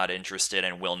they are not interested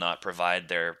and will not provide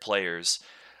their players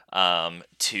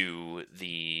to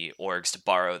the orgs to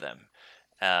borrow them.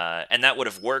 And that would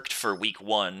have worked for week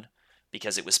 1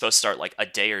 because it was supposed to start like a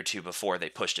day or two before. They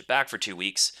pushed it back for 2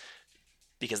 weeks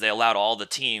because they allowed all the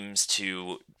teams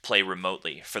to play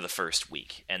remotely for the first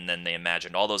week. And then they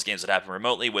imagined all those games would happen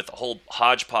remotely with a whole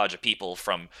hodgepodge of people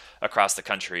from across the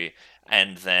country.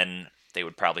 And then they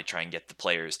would probably try and get the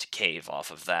players to cave off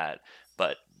of that.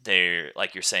 But they're,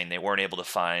 like you're saying, they weren't able to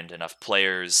find enough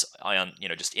players on,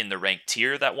 just in the ranked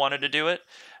tier that wanted to do it,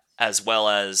 as well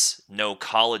as no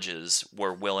colleges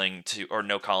were willing to, or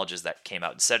no colleges that came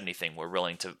out and said anything were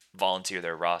willing to volunteer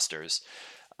their rosters.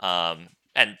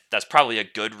 And that's probably a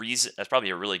good reason. That's probably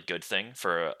a really good thing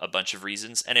for a bunch of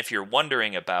reasons. And if you're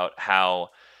wondering about how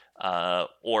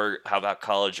about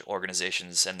college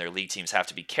organizations and their league teams have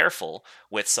to be careful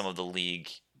with some of the league,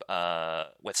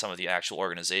 with some of the actual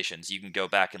organizations, you can go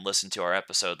back and listen to our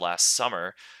episode last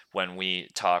summer when we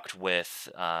talked with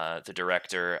the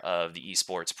director of the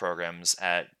esports programs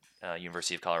at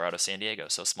University of Colorado, San Diego.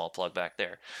 So small plug back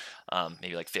there,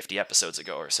 maybe like 50 episodes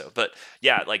ago or so. But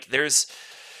yeah, like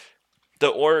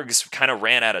the orgs kind of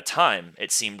ran out of time,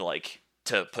 it seemed like,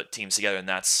 to put teams together, and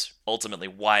that's ultimately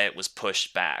why it was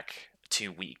pushed back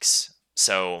 2 weeks.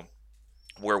 So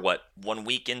we're 1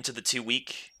 week into the 2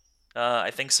 week, I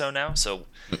think so now. So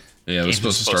yeah, it was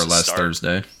supposed to start last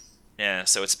Thursday. Yeah,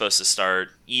 so it's supposed to start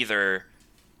either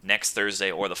next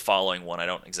Thursday or the following one. I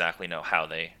don't exactly know how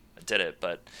they did it,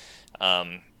 but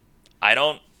I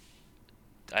don't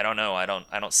know. I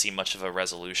don't see much of a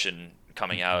resolution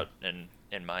coming out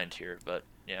in mind here, but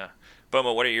Yeah.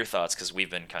 Boma, what are your thoughts? Because we've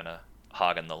been kind of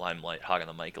hogging the limelight, hogging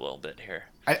the mic a little bit here.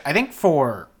 I think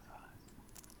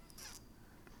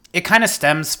it kind of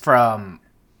stems from,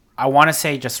 I want to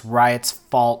say, just Riot's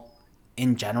fault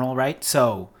in general, right?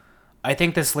 So I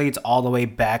think this leads all the way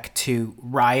back to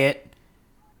Riot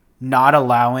not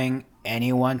allowing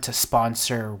anyone to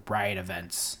sponsor Riot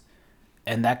events.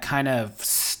 And that kind of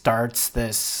starts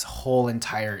this whole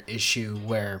entire issue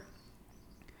where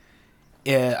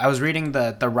I was reading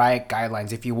the Riot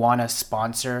guidelines. If you want to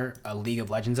sponsor a League of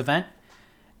Legends event,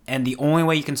 and the only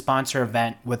way you can sponsor an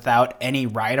event without any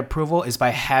Riot approval is by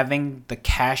having the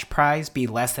cash prize be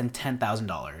less than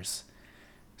 $10,000.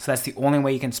 So that's the only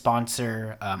way you can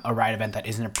sponsor a Riot event that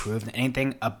isn't approved. And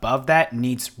anything above that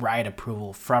needs Riot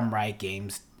approval from Riot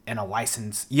Games and a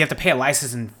license. You have to pay a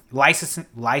licensing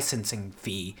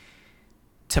fee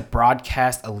to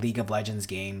broadcast a League of Legends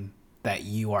game that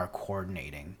you are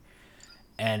coordinating.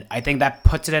 And I think that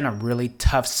puts it in a really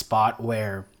tough spot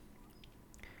where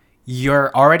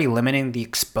you're already limiting the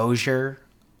exposure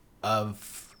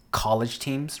of college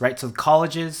teams, right? So the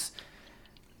colleges,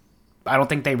 I don't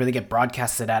think they really get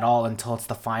broadcasted at all until it's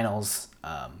the finals.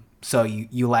 So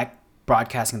you lack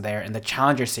broadcasting there. And the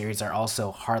Challenger series are also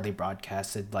hardly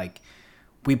broadcasted. Like,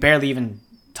 we barely even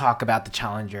talk about the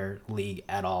Challenger League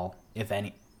at all, if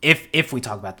any, if we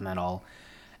talk about them at all.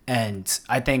 And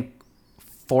I think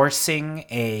forcing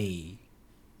an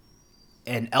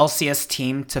LCS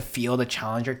team to field a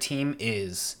Challenger team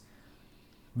is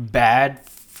bad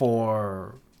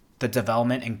for the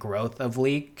development and growth of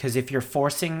League. Because if you're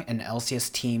forcing an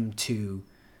LCS team to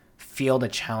field a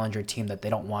Challenger team that they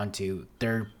don't want to,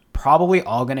 they're probably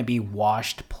all going to be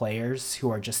washed players who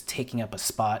are just taking up a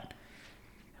spot,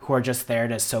 who are just there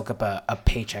to soak up a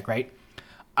paycheck, right?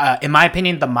 In my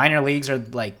opinion, the minor leagues or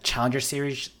like Challenger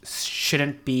series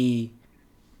shouldn't be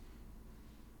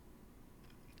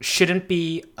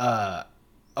a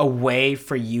way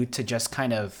for you to just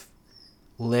kind of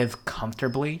live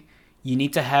comfortably. You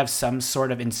need to have some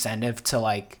sort of incentive to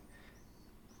like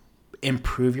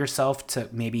improve yourself, to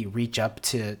maybe reach up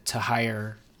to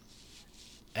higher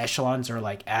echelons or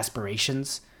like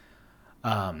aspirations.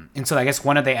 And so I guess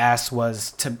one of the asks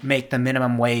was to make the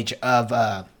minimum wage of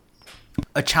a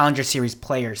Challenger Series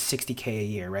player $60K a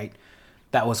year, right?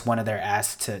 That was one of their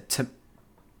asks to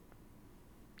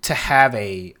have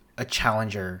a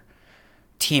Challenger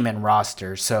team and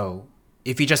roster. So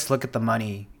if you just look at the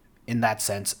money in that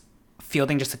sense,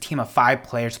 fielding just a team of 5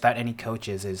 players without any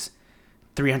coaches is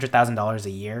 $300,000 a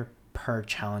year per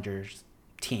Challenger's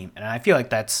team. And I feel like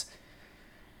that's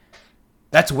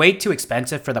way too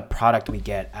expensive for the product we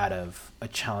get out of a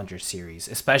Challenger series,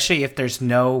 especially if there's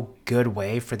no good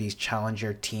way for these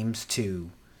Challenger teams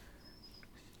to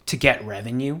get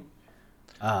revenue.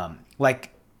 Like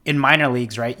in minor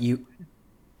leagues, right?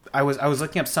 I was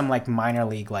looking up some like minor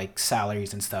league like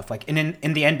salaries and stuff. Like in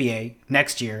the NBA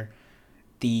next year,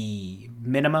 the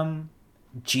minimum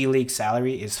G League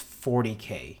salary is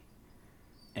 $40K.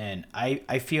 And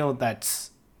I feel that's,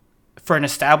 for an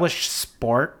established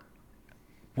sport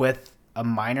with a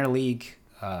minor league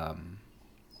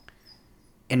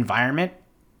environment,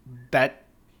 that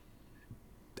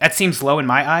seems low in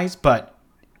my eyes, but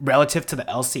relative to the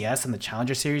LCS and the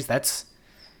Challenger series,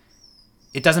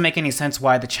 it doesn't make any sense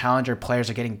why the Challenger players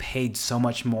are getting paid so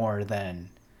much more than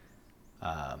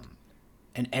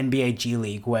an NBA G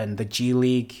League, when the G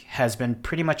League has been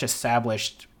pretty much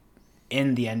established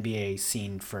in the NBA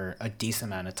scene for a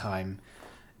decent amount of time.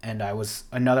 And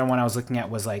another one I was looking at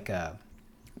was like a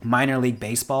minor league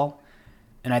baseball,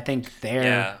 and I think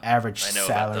their average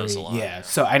salary,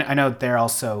 so I know they're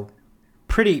also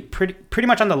pretty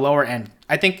much on the lower end.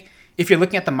 I think if you're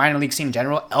looking at the minor league scene in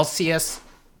general, LCS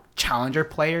Challenger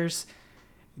players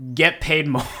get paid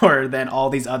more than all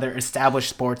these other established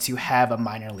sports who have a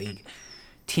minor league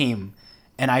team.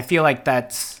 And I feel like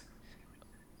that's,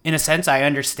 in a sense, I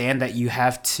understand that you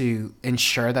have to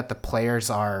ensure that the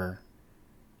players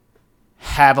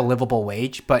have a livable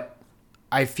wage, but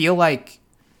I feel like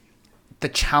the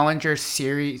Challenger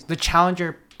series, the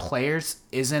Challenger players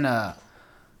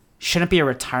shouldn't be a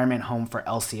retirement home for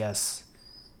LCS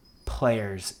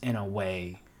players in a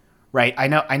way, right? I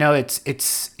know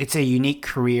it's a unique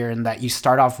career in that you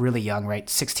start off really young, right?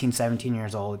 16, 17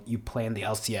 years old, you play in the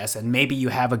LCS, and maybe you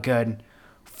have a good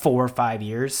 4 or 5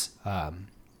 years,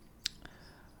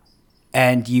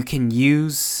 and you can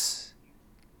use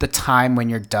the time when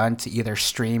you're done to either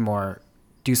stream or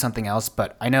do something else.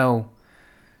 But I know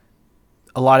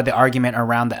a lot of the argument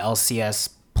around the LCS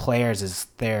players is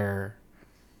they're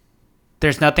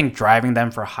there's nothing driving them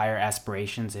for higher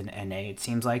aspirations in NA, it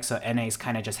seems like. So NA is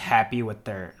kind of just happy with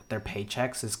their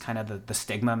paychecks is kind of the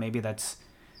stigma maybe that's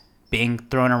being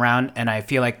thrown around. And I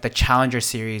feel like the Challenger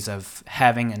series of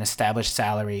having an established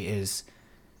salary is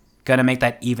going to make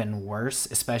that even worse,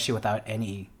 especially without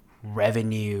any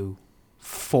revenue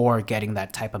for getting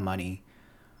that type of money.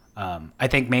 I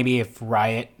think maybe if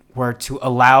Riot were to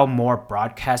allow more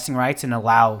broadcasting rights and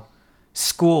allow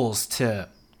schools to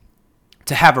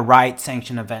have a Riot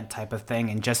sanctioned event type of thing,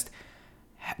 and just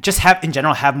have in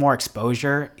general have more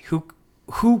exposure.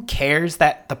 Who cares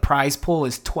that the prize pool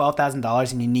is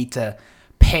 $12,000 and you need to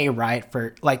pay Riot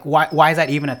for, like, why is that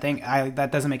even a thing?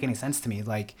 That doesn't make any sense to me.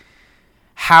 Like,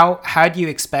 how do you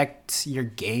expect your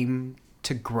game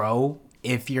to grow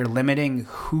if you're limiting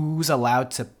who's allowed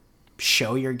to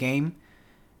show your game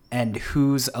and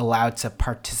who's allowed to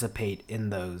participate in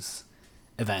those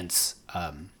events?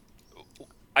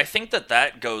 I think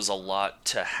that goes a lot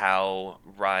to how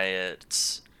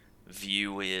Riot's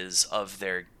view is of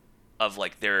their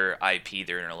IP,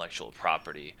 their intellectual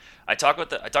property. I talk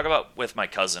about with my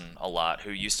cousin a lot,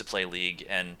 who used to play League,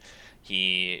 and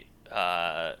he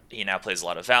now plays a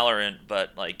lot of Valorant, but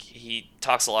like he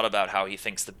talks a lot about how he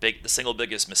thinks the single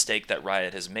biggest mistake that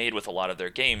Riot has made with a lot of their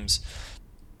games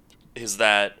is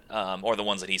that, or the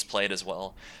ones that he's played as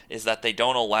well, is that they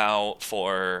don't allow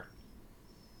for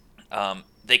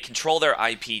they control their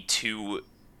IP too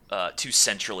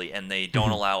centrally, and they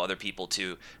don't allow other people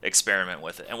to experiment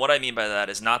with it. And what I mean by that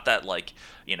is not that, like,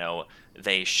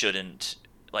 they shouldn't,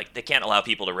 like, they can't allow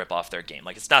people to rip off their game.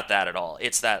 Like, it's not that at all.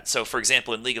 It's that, so for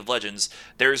example, in League of Legends,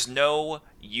 there's no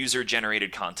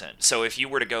user-generated content. So if you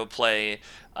were to go play,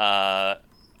 a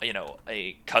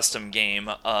custom game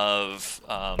of,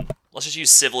 let's just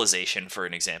use Civilization for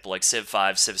an example, like Civ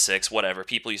 5, Civ 6, whatever.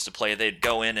 People used to play, they'd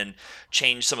go in and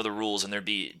change some of the rules, and there'd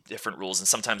be different rules, and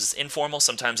sometimes it's informal,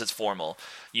 sometimes it's formal.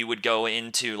 You would go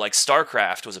into, like,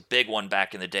 StarCraft was a big one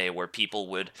back in the day, where people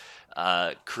would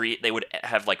they would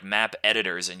have, like, map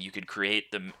editors, and you could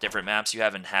create the different maps you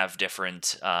have and have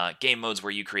different game modes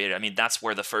where you create it. I mean, that's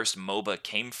where the first MOBA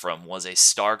came from, was a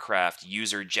StarCraft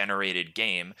user-generated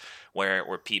game where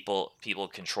people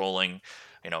controlling,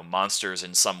 monsters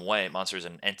in some way, monsters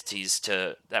and entities.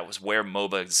 That was where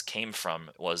MOBAs came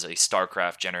from, was a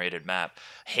StarCraft generated map.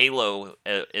 Halo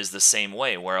is the same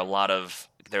way, where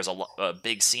there's a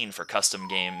big scene for custom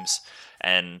games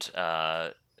and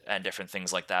different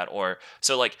things like that. Or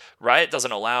so, like, Riot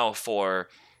doesn't allow for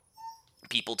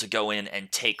people to go in and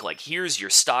take, like, here's your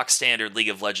stock standard League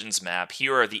of Legends map,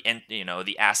 here are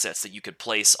the assets that you could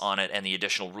place on it and the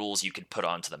additional rules you could put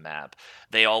onto the map.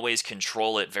 They always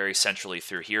control it very centrally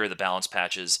through, here are the balance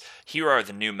patches, here are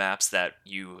the new maps that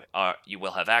you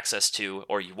will have access to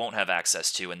or you won't have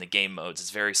access to in the game modes. It's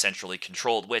very centrally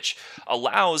controlled, which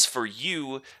allows for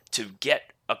you to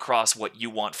get across what you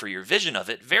want for your vision of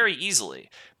it very easily,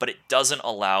 but it doesn't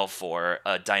allow for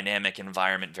a dynamic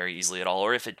environment very easily at all.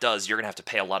 Or if it does, you're going to have to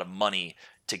pay a lot of money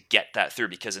to get that through,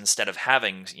 because instead of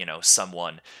having,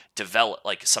 someone develop,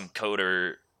 like some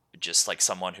coder, just like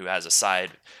someone who has a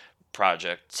side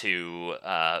project to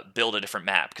build a different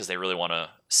map because they really want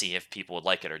to see if people would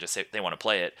like it, or just say they want to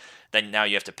play it, then now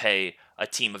you have to pay a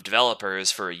team of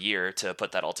developers for a year to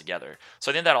put that all together.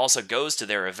 So I think that also goes to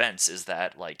their events, is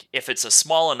that, like, if it's a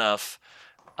small enough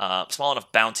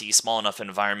bounty, small enough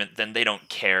environment, then they don't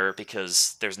care,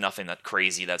 because there's nothing that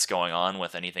crazy that's going on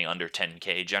with anything under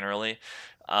 10K generally.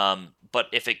 But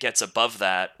if it gets above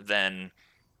that, then,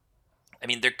 I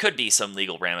mean, there could be some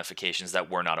legal ramifications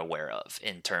that we're not aware of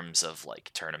in terms of,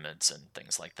 like, tournaments and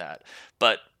things like that.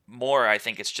 But more, I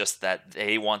think it's just that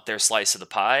they want their slice of the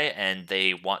pie, and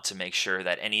they want to make sure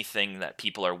that anything that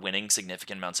people are winning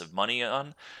significant amounts of money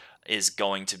on is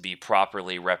going to be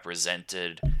properly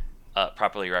representing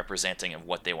of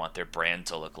what they want their brand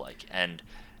to look like. And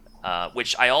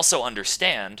which I also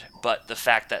understand, but the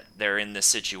fact that they're in this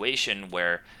situation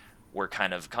where we're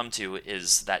kind of come to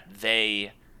is that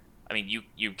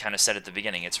you kind of said at the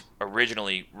beginning, it's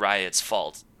originally Riot's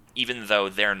fault, even though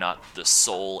they're not the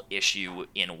sole issue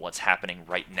in what's happening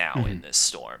right now in this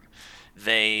storm.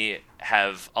 They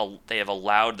have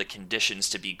allowed the conditions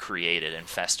to be created and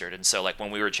festered. And so, like, when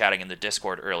we were chatting in the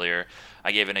Discord earlier,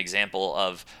 I gave an example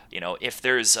of, if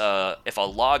a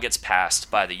law gets passed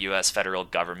by the U.S. federal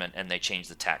government and they change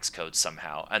the tax code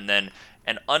somehow, and then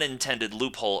an unintended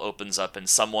loophole opens up and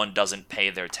someone doesn't pay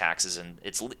their taxes, and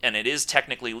it is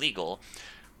technically legal,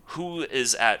 who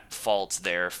is at fault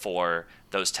there for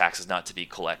those taxes not to be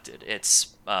collected?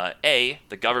 It's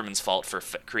the government's fault for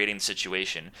creating the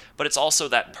situation, but it's also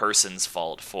that person's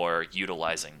fault for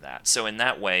utilizing that. So in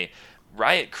that way,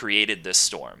 Riot created this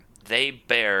storm. They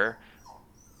bear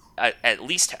at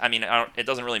least, I mean, it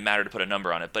doesn't really matter to put a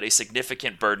number on it, but a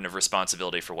significant burden of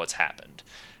responsibility for what's happened.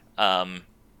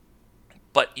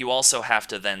 But you also have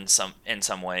to then in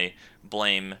some way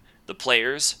blame the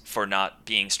players for not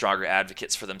being stronger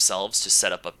advocates for themselves to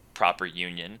set up a proper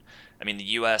union. I mean, the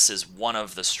U.S. is one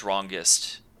of the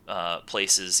strongest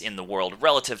places in the world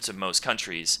relative to most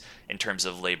countries in terms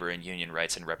of labor and union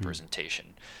rights and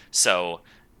representation. So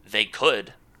they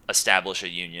could establish a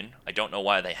union. I don't know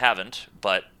why they haven't,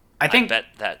 but I think bet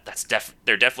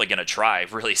they're definitely going to try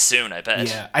really soon. I bet.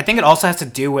 Yeah, I think it also has to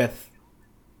do with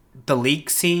the league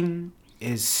scene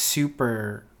is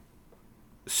super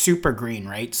green,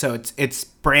 right? So it's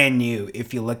brand new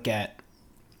if you look at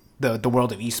the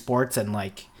world of esports and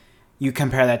like you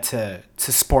compare that to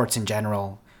sports in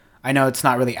general. I know it's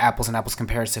not really apples and apples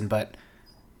comparison, but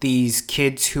these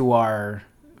kids who are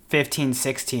 15,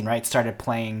 16, right, started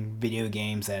playing video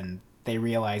games and they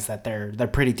realize that they're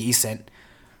pretty decent.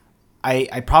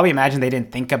 I probably imagine they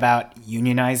didn't think about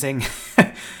unionizing.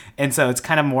 And so it's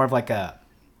kind of more of like a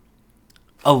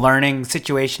learning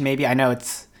situation maybe. I know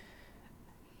it's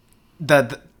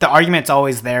the argument's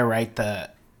always there, right?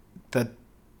 The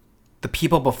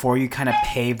people before you kind of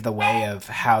pave the way of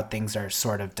how things are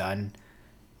sort of done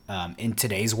in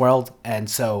today's world. And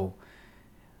so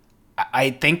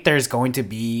I think there's going to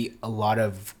be a lot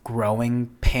of growing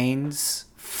pains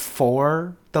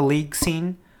for the league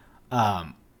scene.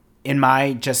 In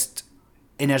my just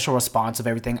initial response of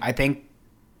everything, I think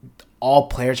all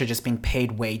players are just being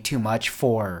paid way too much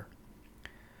for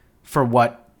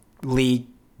what league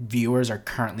viewers are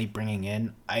currently bringing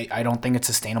in. I don't think it's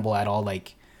sustainable at all.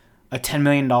 Like a $10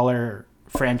 million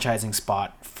franchising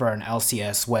spot for an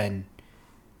LCS when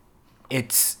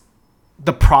it's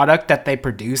the product that they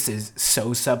produce is so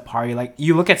subpar. Like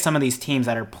you look at some of these teams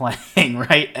that are playing,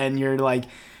 right, and you're like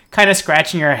kind of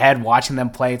scratching your head watching them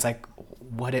play. It's like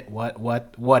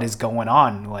what is going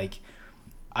on? Like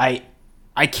I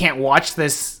can't watch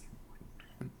this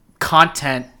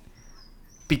content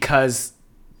because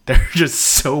they're just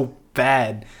so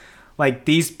bad. Like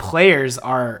these players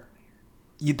are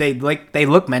they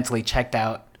look mentally checked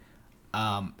out,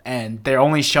 and they're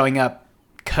only showing up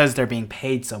because they're being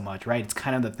paid so much, right? It's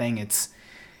kind of the thing. It's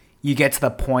you get to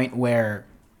the point where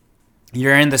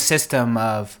you're in the system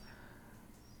of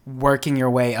working your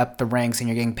way up the ranks and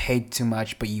you're getting paid too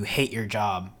much, but you hate your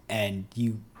job and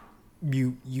you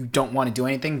don't want to do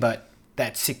anything, but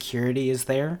that security is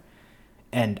there.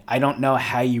 And I don't know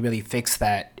how you really fix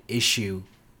that issue,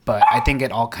 but I think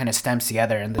it all kind of stems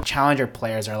together. And the challenger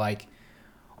players are like,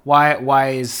 why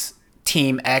is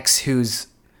Team X, who's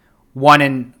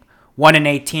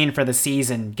 1-18 for the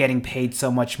season, getting paid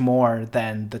so much more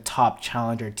than the top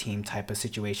challenger team type of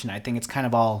situation? I think it's kind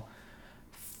of all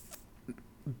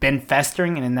been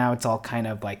festering, and now it's all kind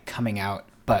of like coming out.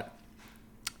 But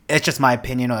it's just my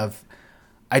opinion of,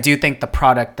 I do think the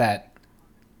product that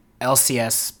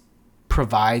LCS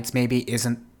provides maybe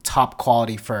isn't top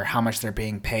quality for how much they're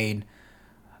being paid.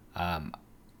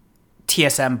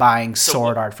 TSM buying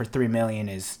Sword Art for $3 million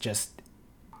is just,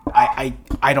 I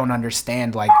don't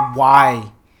understand, like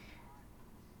why,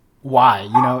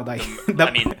 you know, like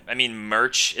I mean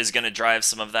merch is going to drive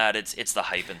some of that. It's the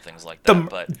hype and things like that.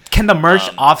 But can the merch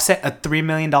offset a $3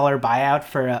 million buyout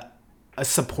for a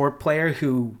support player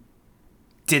who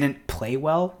didn't play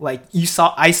well? Like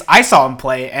I saw him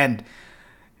play and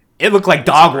it looked like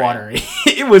dog water.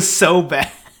 It was so bad.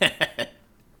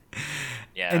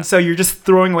 Yeah. And so you're just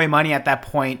throwing away money at that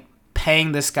point,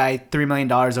 paying this guy $3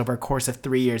 million over a course of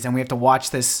 3 years, and we have to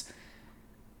watch this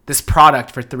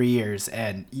product for 3 years,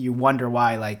 and you wonder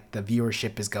why like the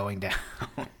viewership is going down.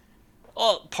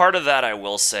 Well, part of that I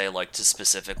will say, like to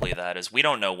specifically that, is we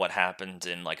don't know what happened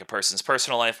in like a person's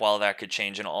personal life while that could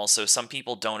change, and also some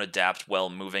people don't adapt well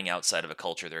moving outside of a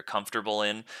culture they're comfortable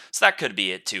in. So that could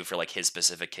be it too for like his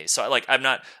specific case. So I'm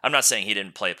not saying he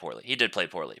didn't play poorly. He did play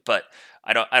poorly, but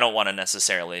I don't want to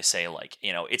necessarily say like,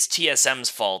 you know, it's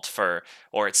TSM's fault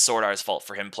or it's Sword Art's fault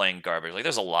for him playing garbage. Like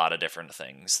there's a lot of different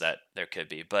things that there could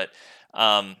be, but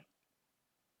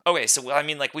okay, so I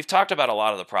mean like we've talked about a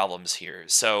lot of the problems here.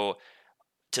 So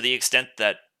to the extent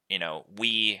that, you know,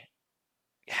 we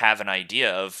have an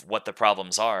idea of what the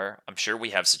problems are, I'm sure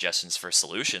we have suggestions for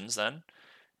solutions then.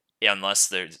 Unless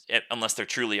there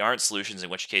truly aren't solutions,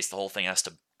 in which case the whole thing has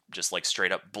to just like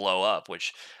straight up blow up,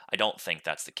 which I don't think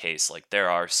that's the case. Like there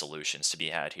are solutions to be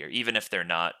had here, even if they're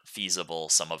not feasible,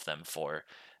 some of them, for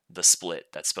the split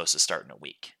that's supposed to start in a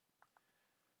week.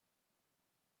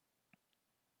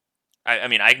 I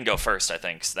mean, I can go first, I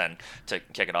think, then to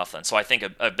kick it off then. So I think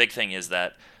a big thing is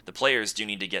that the players do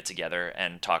need to get together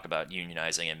and talk about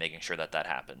unionizing and making sure that that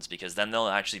happens, because then they'll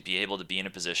actually be able to be in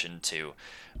a position to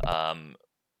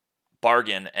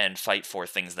bargain and fight for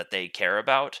things that they care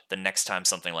about the next time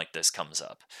something like this comes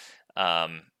up.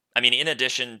 I mean, in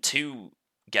addition to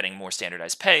getting more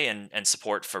standardized pay and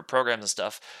support for programs and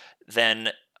stuff, then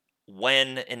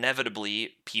when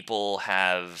inevitably people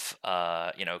have,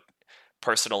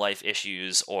 personal life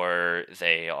issues, or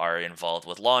they are involved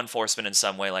with law enforcement in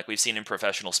some way, like we've seen in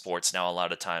professional sports now, a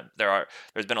lot of time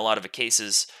there's been a lot of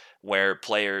cases where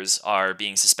players are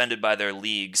being suspended by their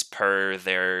leagues per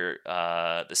their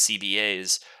the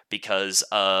CBAs because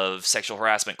of sexual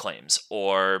harassment claims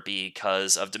or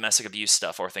because of domestic abuse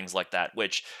stuff or things like that,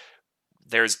 which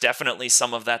there's definitely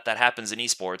some of that happens in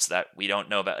esports that we don't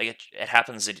know about. Like it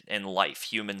happens in life.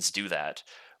 Humans do that,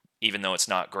 even though it's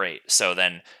not great. So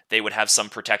then they would have some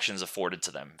protections afforded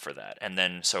to them for that. And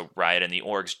then so Riot and the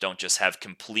orgs don't just have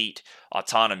complete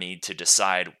autonomy to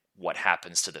decide what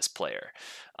happens to this player.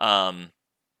 And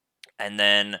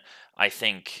then I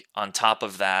think on top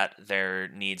of that, there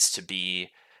needs to be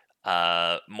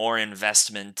more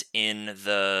investment in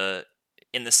the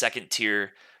second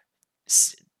tier,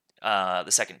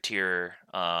 the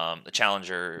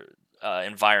challenger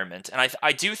environment. And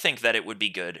I do think that it would be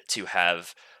good to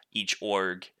have each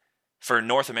org, for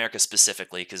North America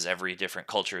specifically, because every different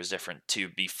culture is different, to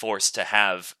be forced to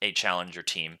have a challenger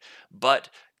team, but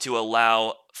to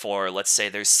allow for, let's say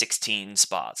there's 16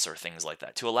 spots or things like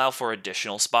that, to allow for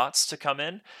additional spots to come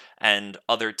in, and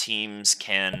other teams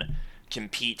can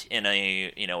compete in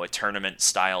a tournament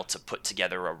style to put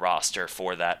together a roster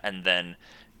for that. And then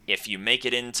if you make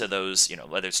it into those,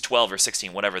 whether it's 12 or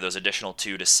 16, whatever, those additional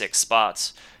 2 to 6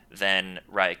 spots, then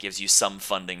Riot gives you some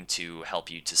funding to help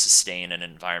you to sustain an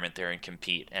environment there and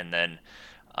compete. And then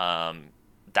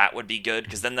that would be good,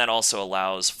 because then that also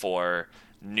allows for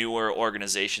newer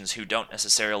organizations who don't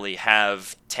necessarily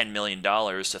have $10 million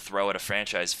to throw at a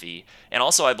franchise fee. And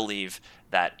also I believe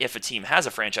that if a team has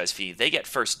a franchise fee, they get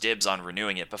first dibs on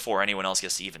renewing it before anyone else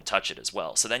gets to even touch it as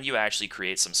well. So then you actually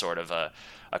create some sort of a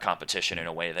competition in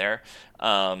a way there.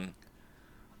 But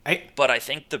I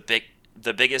think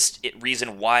the biggest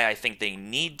reason why I think they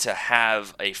need to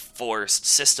have a forced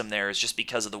system there is just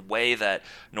because of the way that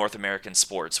North American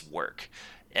sports work.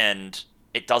 And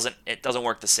it doesn't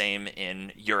work the same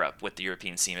in Europe with the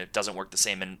European scene. It doesn't work the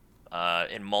same in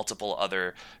multiple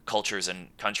other cultures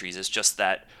and countries. It's just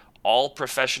that all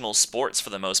professional sports,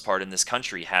 for the most part, in this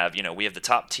country have, we have the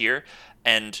top tier,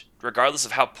 and regardless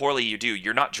of how poorly you do,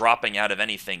 you're not dropping out of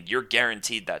anything. You're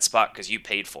guaranteed that spot because you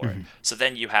paid for it. So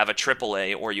then you have a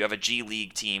AAA, or you have a G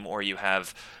League team, or you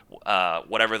have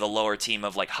whatever the lower team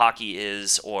of like hockey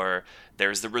is, or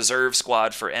there's the reserve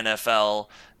squad for NFL.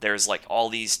 There's like all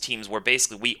these teams where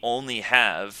basically we only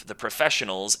have the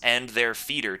professionals and their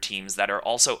feeder teams that are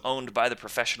also owned by the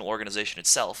professional organization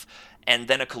itself, and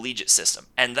then a collegiate system.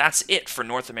 And that's it for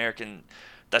North American.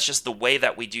 That's just the way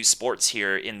that we do sports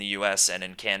here in the US and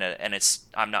in Canada. And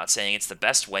I'm not saying it's the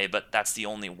best way, but that's the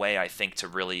only way, I think, to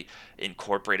really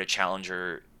incorporate a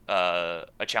challenger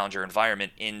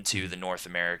environment into the North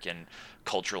American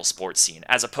cultural sports scene,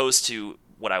 as opposed to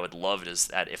what I would love is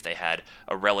that if they had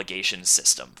a relegation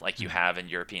system like you have in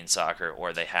European soccer,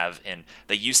 or they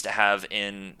used to have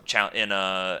in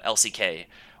LCK,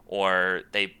 or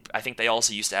I think they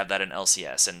also used to have that in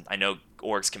LCS. And I know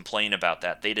orgs complain about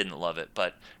that. They didn't love it,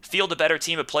 but field a better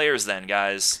team of players then,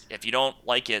 guys. If you don't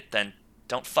like it, then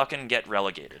don't fucking get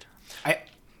relegated.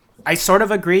 I sort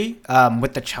of agree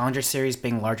with the Challenger Series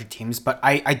being larger teams, but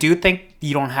I do think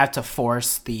you don't have to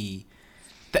force the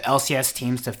LCS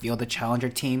teams to field the Challenger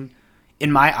team.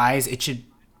 In my eyes, it should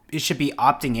be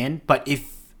opting in, but if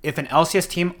an LCS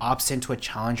team opts into a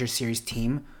Challenger Series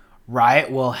team, Riot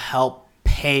will help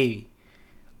pay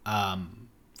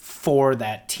for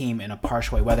that team in a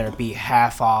partial way, whether it be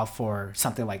half off or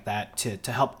something like that,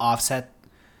 to help offset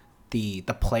the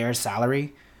player's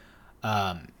salary.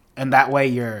 And that way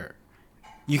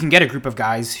you can get a group of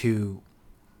guys who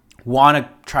want to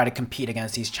try to compete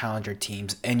against these challenger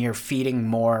teams, and you're feeding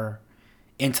more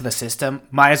into the system.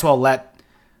 Might as well let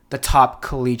the top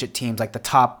collegiate teams, like the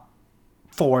top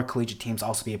 4 collegiate teams,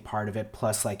 also be a part of it,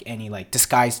 plus like any like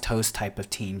disguised toast type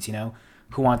of teams,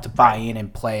 who want to buy in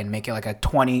and play and make it like a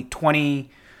 20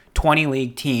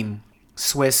 league team,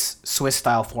 Swiss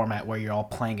style format where you're all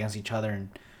playing against each other and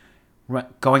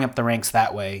going up the ranks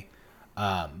that way.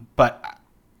 But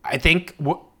I think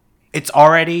it's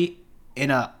already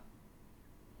in a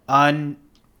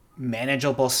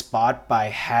unmanageable spot by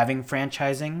having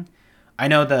franchising. I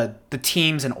know the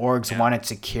teams and orgs wanted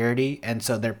security, and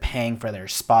so they're paying for their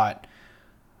spot.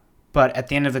 But at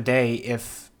the end of the day,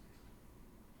 if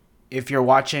you're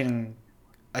watching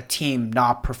a team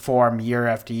not perform year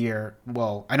after year,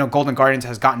 well, I know Golden Guardians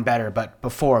has gotten better, but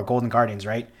before Golden Guardians,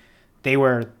 right, they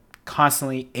were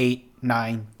constantly 8,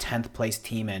 9, 10th place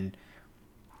team, and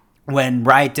when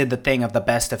Riot did the thing of the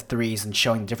best of threes and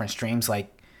showing different streams,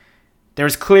 like, there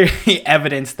was clearly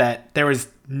evidence that there was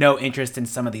no interest in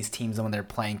some of these teams when they're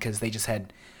playing because they just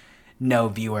had no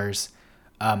viewers.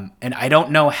 And I don't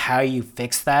know how you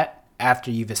fix that after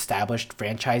you've established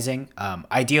franchising.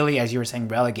 Ideally, as you were saying,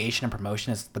 relegation and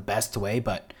promotion is the best way,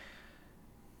 but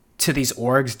to these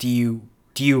orgs, do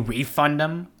you refund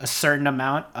them a certain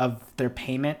amount of their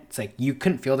payment? It's like, you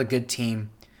couldn't field a good team,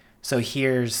 so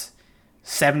here's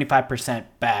 75%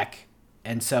 back,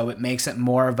 and so it makes it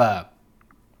more of a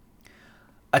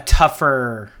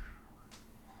tougher,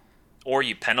 or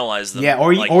you penalize them. Yeah,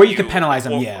 or you could penalize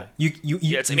them.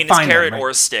 It's carrot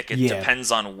or stick. It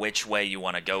depends on which way you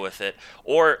want to go with it.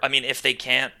 Or I mean, if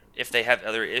they have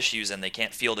other issues and they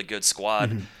can't field a good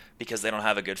squad because they don't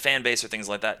have a good fan base or things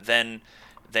like that, then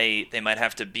they might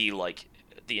have to be like,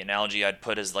 the analogy I'd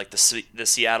put is like the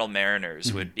Seattle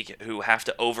Mariners who have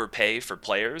to overpay for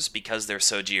players because they're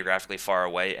so geographically far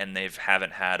away, and they've had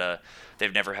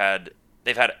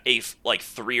like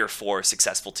 3 or 4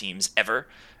 successful teams ever,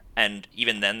 and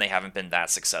even then they haven't been that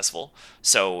successful.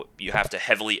 So you have to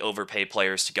heavily overpay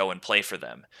players to go and play for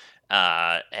them,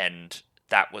 and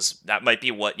that might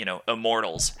be what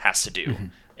Immortals has to do.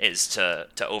 Is to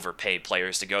overpay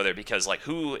players to go there, because like,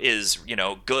 who is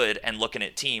good and looking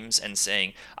at teams and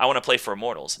saying, I want to play for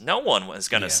Immortals? No one was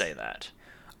going to say that.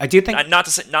 I do think I'm not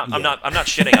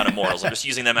shitting on Immortals. I'm just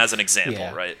using them as an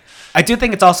example, right? I do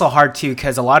think it's also hard too,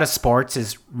 because a lot of sports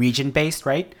is region based,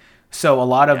 right? So a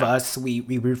lot of us, we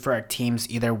root for our teams.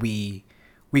 Either we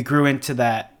grew into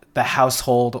the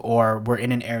household, or we're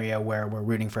in an area where we're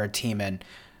rooting for a team, and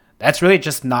that's really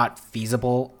just not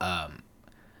feasible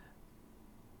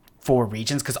for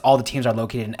regions, because all the teams are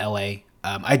located in LA.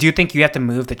 I do think you have to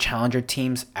move the challenger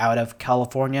teams out of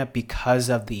California because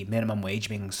of the minimum wage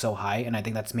being so high, and I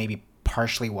think that's maybe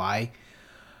partially why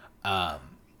the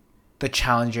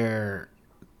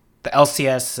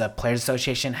LCS Players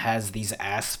Association has these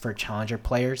asks for challenger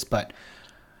players. But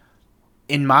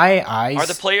in my eyes,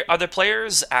 are the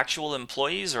players actual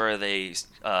employees, or are they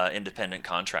independent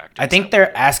contractors? I think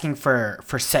they're asking for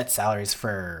set salaries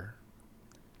for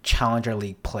Challenger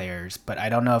League players, but I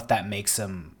don't know if that makes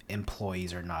them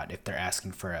employees or not, if they're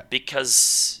asking for a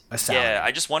salary. Yeah,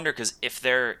 I just wonder, because if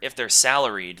they're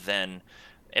salaried, then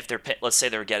if let's say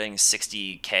they're getting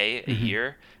 $60K a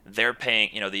year, they're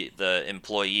paying, the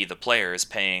employee, the player is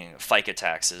paying FICA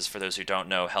taxes, for those who don't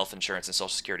know, health insurance and social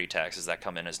security taxes that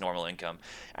come in as normal income.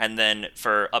 And then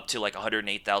for up to like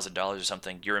 $108,000 or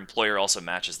something, your employer also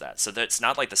matches that. So it's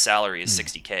not like the salary is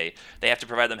 $60K. They have to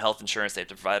provide them health insurance. They have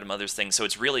to provide them other things. So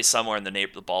it's really somewhere in the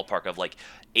ballpark of like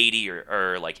 80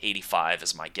 or like 85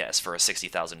 is my guess for a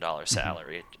 $60,000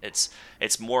 salary.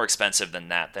 It's more expensive than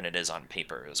that than it is on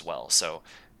paper as well. So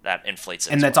that inflates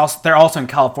it. And that's also, they're also in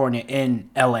California,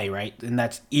 in LA, right? And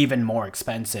that's even more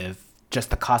expensive, just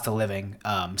the cost of living.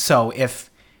 So if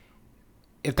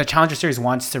the Challenger Series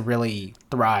wants to really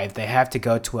thrive, they have to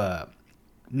go to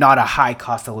not a high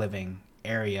cost of living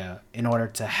area in order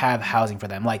to have housing for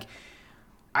them. Like,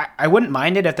 I wouldn't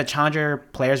mind it if the Challenger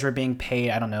players were being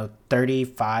paid, I don't know,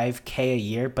 $35K a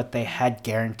year, but they had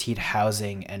guaranteed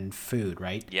housing and food,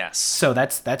 right? Yes. So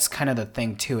that's kind of the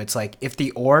thing too. It's like, if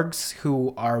the orgs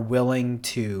who are willing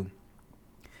to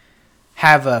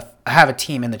have a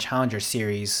team in the Challenger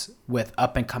Series with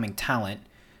up and coming talent,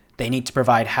 they need to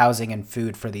provide housing and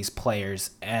food for these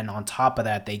players, and on top of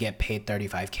that, they get paid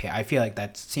 $35K. I feel like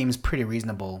that seems pretty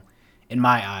reasonable in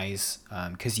my eyes,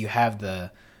 because you have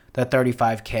the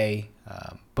 $35K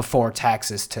before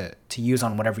taxes to use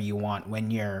on whatever you want when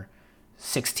you're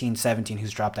 16, 17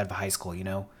 who's dropped out of high school,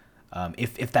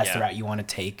 if that's the route you want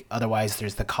to take. Otherwise,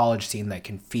 there's the college scene that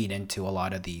can feed into a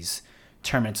lot of these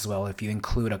tournaments as well, if you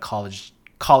include a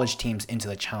college teams into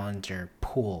the Challenger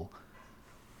pool.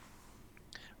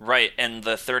 Right, and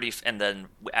then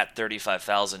at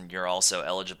 35,000, you're also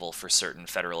eligible for certain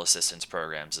federal assistance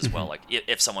programs as well. Like,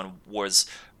 if someone was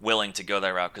willing to go that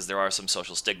route, because there are some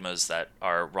social stigmas that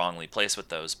are wrongly placed with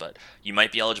those, but you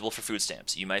might be eligible for food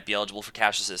stamps, you might be eligible for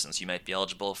cash assistance, you might be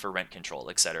eligible for rent control,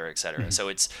 et cetera, et cetera. So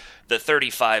it's the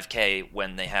 35K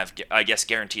when they have, I guess,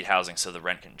 guaranteed housing. So the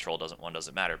rent control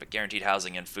doesn't matter, but guaranteed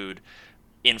housing and food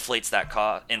inflates that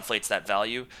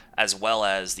value, as well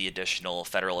as the additional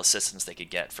federal assistance they could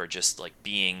get for just like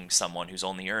being someone who's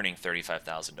only earning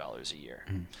 $35,000 a year.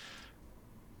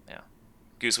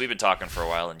 Goose, we've been talking for a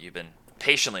while, and you've been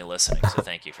patiently listening, so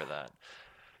thank you for that.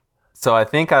 So I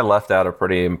think I left out a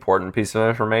pretty important piece of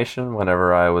information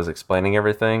whenever I was explaining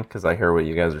everything, because I hear what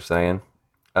you guys are saying.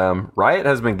 Riot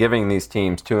has been giving these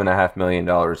teams $2.5 million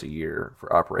a year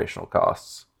for operational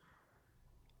costs.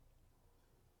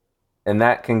 And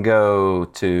that can go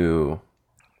to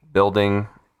building,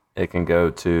 it can go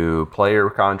to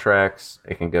player contracts,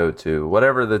 it can go to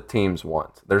whatever the teams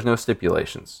want. There's no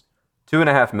stipulations.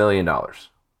 $2.5 million.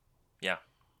 Yeah.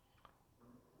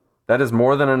 That is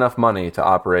more than enough money to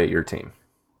operate your team.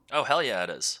 Oh, hell yeah, it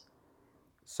is.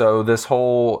 So this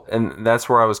whole, and that's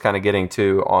where I was kind of getting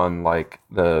to on like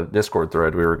the Discord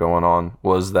thread we were going on,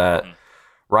 was that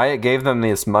Riot gave them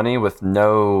this money with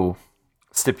no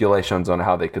stipulations on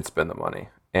how they could spend the money.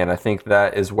 And I think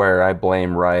that is where I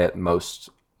blame Riot most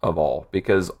of all,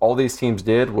 because all these teams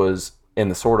did was, in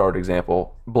the Sword Art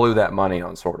example, blew that money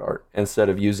on Sword Art instead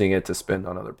of using it to spend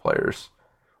on other players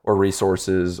or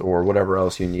resources or whatever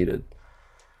else you needed.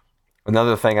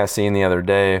 Another thing I seen the other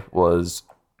day was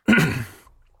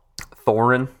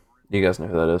Thorin. You guys know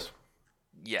who that is?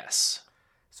 Yes.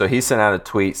 So he sent out a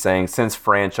tweet saying, since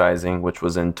franchising, which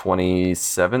was in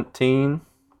 2017,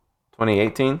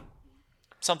 2018,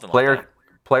 Something like that.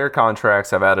 player contracts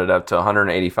have added up to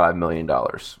 $185 million.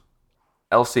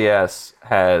 LCS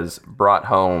has brought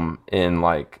home in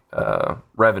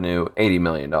revenue $80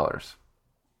 million.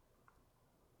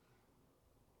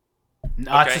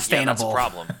 Not sustainable. Yeah, that's a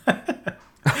problem.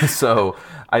 So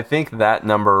I think that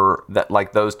number, that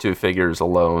like those two figures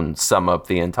alone, sum up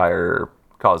the entire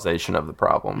causation of the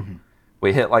problem. Mm-hmm.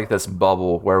 We hit like this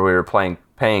bubble where we were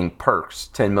paying Perks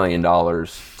 $10 million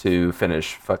to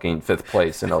finish fucking 5th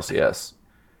place in LCS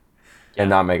and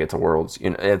not make it to Worlds. You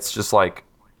know, it's just like,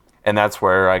 and that's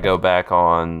where I go back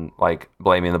on like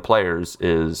blaming the players.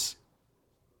 Is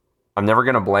I'm never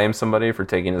going to blame somebody for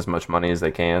taking as much money as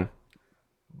they can,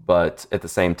 but at the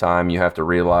same time, you have to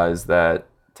realize that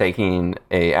taking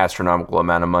a astronomical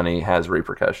amount of money has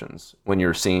repercussions when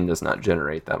your scene does not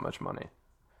generate that much money.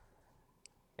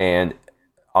 And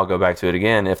I'll go back to it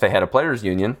again. If they had a players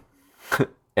union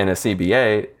and a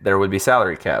CBA, there would be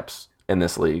salary caps in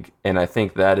this league. And I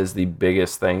think that is the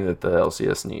biggest thing that the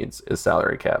LCS needs is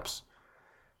salary caps.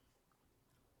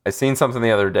 I seen something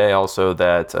the other day also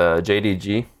that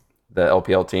JDG, the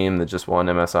LPL team that just won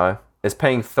MSI, is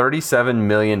paying $37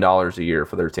 million a year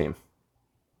for their team.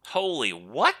 Holy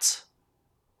what?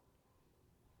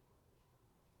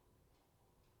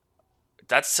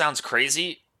 That sounds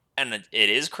crazy, and it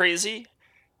is crazy.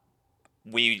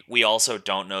 We also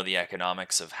don't know the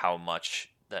economics of how much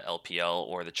the LPL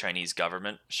or the Chinese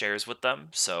government shares with them,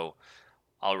 so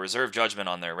I'll reserve judgment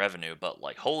on their revenue, but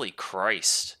like, holy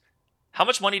Christ. How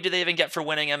much money do they even get for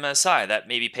winning MSI? That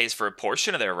maybe pays for a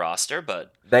portion of their roster,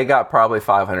 but... They got probably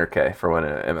 $500K for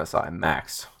winning an MSI,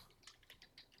 max.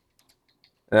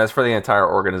 And that's for the entire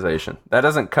organization. That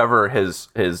doesn't cover his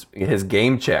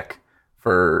game check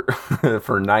for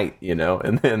for Knight, you know,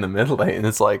 in the mid lane.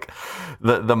 It's like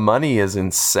the money is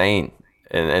insane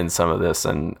in some of this,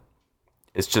 and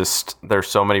it's just there's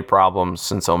so many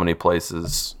problems in so many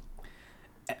places,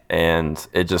 and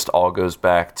it just all goes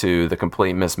back to the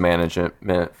complete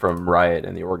mismanagement from Riot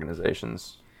and the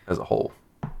organizations as a whole.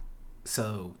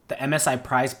 So the MSI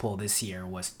prize pool this year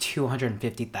was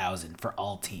 $250,000 for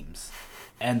all teams,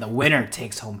 and the winner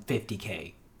takes home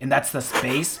 $50K. And that's the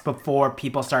space before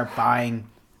people start buying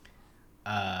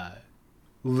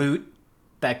loot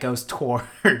that goes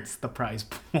towards the prize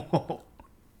pool.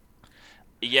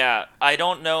 Yeah, I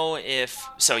don't know if...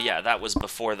 So yeah, that was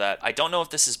before that. I don't know if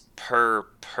this is per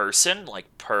person,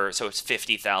 so it's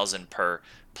 50,000 per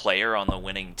player on the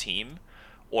winning team,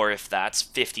 or if that's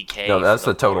 50K. No, that's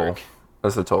the total.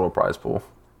 That's the total prize pool.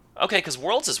 Okay, because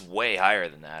Worlds is way higher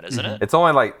than that, isn't it? It's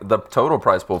only like the total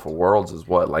prize pool for Worlds is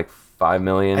what, like 5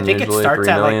 million? I think usually, it starts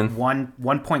 3 at million? like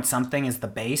one point something is the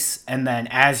base, and then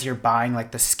as you're buying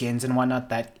like the skins and whatnot,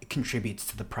 that contributes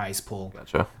to the prize pool.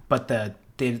 Gotcha. But the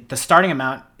starting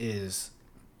amount is,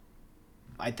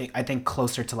 I think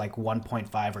closer to like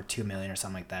 1.5 or 2 million or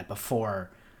something like that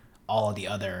before all of the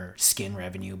other skin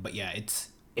revenue. But yeah, it's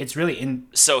really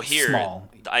small.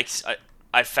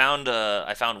 I found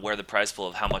where the prize pool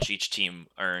of how much each team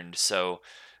earned. So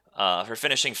for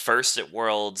finishing first at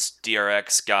Worlds,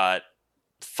 DRX got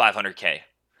 500K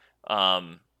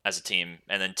as a team,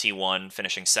 and then T1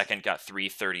 finishing second got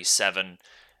 337,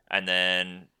 and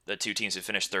then the two teams who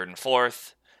finished third and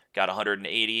fourth got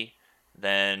 180.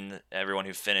 Then everyone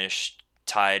who finished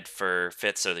tied for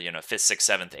fifth, so fifth, sixth,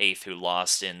 seventh, eighth, who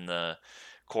lost in the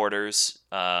quarters,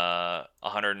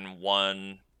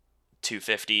 101,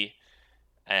 250.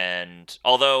 And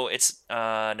although it's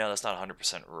no, that's not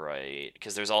 100% right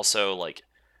because there's also like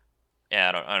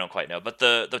yeah, I don't quite know. But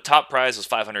the top prize was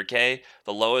 500K.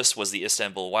 The lowest was the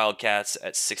Istanbul Wildcats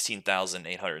at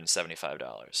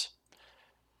 $16,875.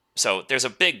 So there's a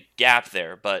big gap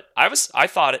there, but I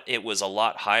thought it was a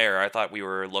lot higher. I thought we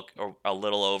were a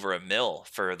little over a mil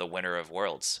for the winner of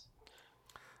Worlds.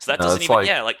 So that No, doesn't it's even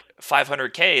like like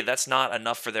 500K. That's not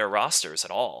enough for their rosters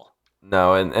at all.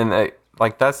 no, and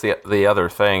like that's the other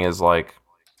thing is like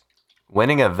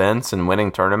winning events and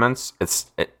winning tournaments. It's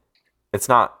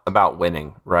not about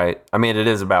winning, right? I mean, it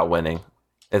is about winning.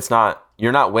 It's not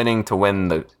you're not winning to win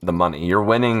the money. You're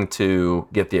winning to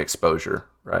get the exposure,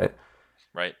 right?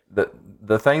 Right. The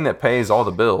thing that pays all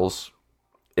the bills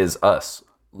is us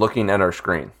looking at our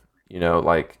screen. You know,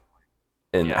 like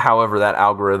and Yeah. however that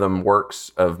algorithm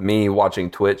works of me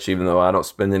watching Twitch, even though I don't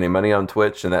spend any money on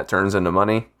Twitch and that turns into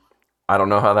money. I don't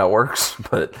know how that works,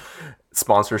 but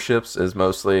sponsorships is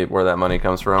mostly where that money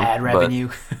comes from. Ad But revenue.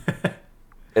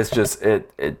 it's just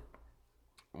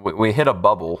we hit a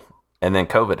bubble and then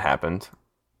COVID happened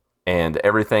and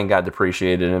everything got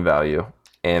depreciated in value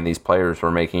and these players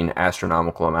were making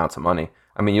astronomical amounts of money.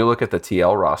 I mean, you look at the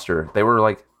TL roster,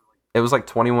 it was like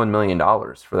 $21 million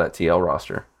for that TL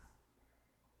roster.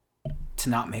 To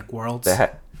not make Worlds.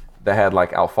 They had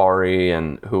like Alfari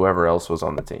and whoever else was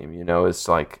on the team. You know, it's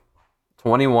like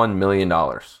 $21 million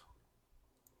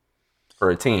for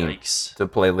a team Yikes. to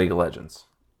play League of Legends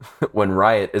when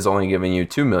Riot is only giving you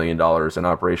 $2 million in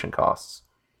operation costs.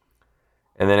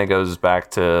 And then it goes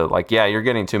back to like, yeah, you're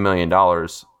getting $2 million.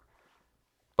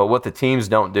 But what the teams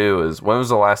don't do is when was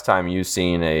the last time you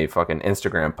seen a fucking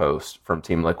Instagram post from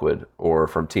Team Liquid or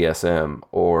from TSM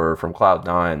or from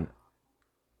Cloud9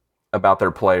 about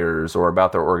their players or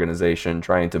about their organization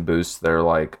trying to boost their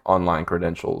like online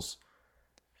credentials?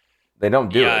 They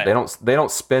don't do Yeah. it. They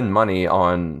don't spend money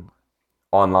on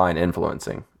online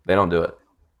influencing. They don't do it.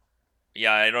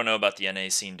 Yeah, I don't know about the NA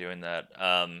scene doing that.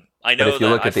 I know But if you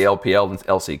that look at the LPL and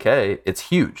LCK, it's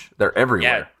huge. They're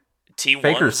everywhere. T1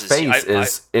 Faker's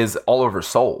face is all over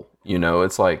Seoul. You know,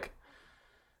 it's like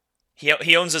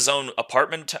he owns his own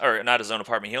apartment, or not his own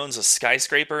apartment. He owns a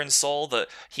skyscraper in Seoul.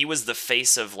 He was the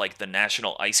face of like the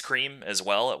national ice cream as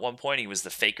well. At one point, he was the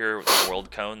Faker, the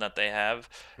world cone that they have.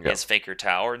 He has Faker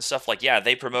Tower and stuff. Like, yeah,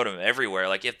 they promote him everywhere.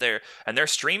 Like their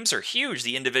streams are huge.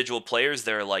 The individual players,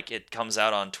 they're like, it comes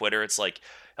out on Twitter. It's like,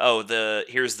 oh,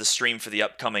 here's the stream for the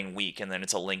upcoming week, and then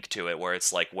it's a link to it where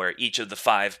it's like where each of the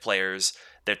 5 players,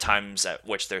 their times at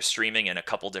which they're streaming, and a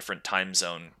couple different time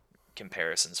zone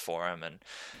comparisons for them. And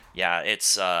yeah,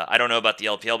 it's I don't know about the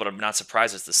LPL, but I'm not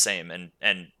surprised it's the same.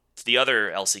 And the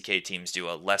other LCK teams do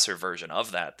a lesser version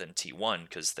of that than T1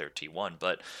 because they're T1,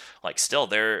 but like still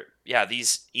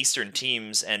these Eastern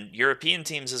teams and European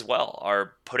teams as well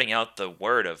are putting out the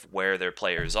word of where their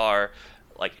players are,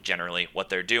 like generally what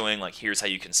they're doing, like here's how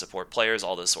you can support players,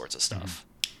 all this sorts of stuff.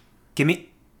 Give me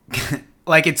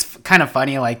like it's kind of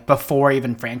funny, like before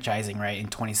even franchising, right, in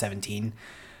 2017,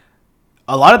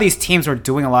 a lot of these teams were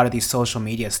doing a lot of these social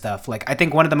media stuff. Like I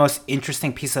think one of the most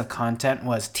interesting pieces of content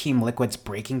was Team Liquid's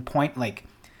Breaking Point, like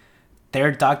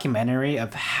their documentary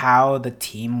of how the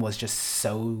team was just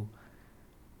so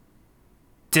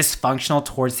dysfunctional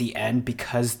towards the end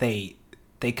because they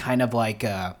kind of like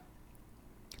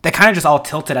they kind of just all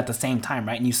tilted at the same time,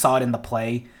 right? And you saw it in the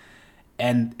play.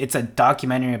 And it's a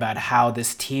documentary about how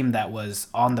this team that was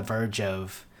on the verge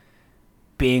of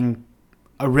being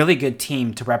a really good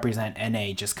team to represent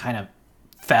NA just kind of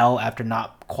fell after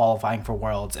not qualifying for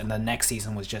Worlds. And the next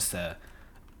season was just a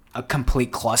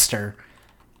complete cluster.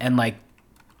 And like,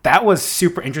 that was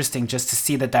super interesting just to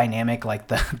see the dynamic, like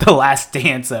the last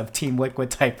dance of Team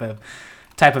Liquid type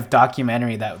of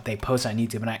documentary that they post on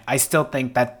YouTube. And I still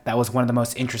think that was one of the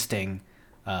most interesting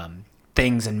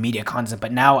things in media content,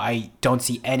 but now I don't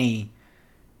see any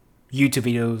YouTube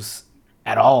videos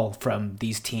at all from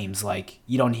these teams. Like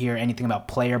you don't hear anything about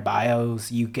player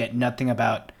bios. You get nothing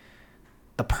about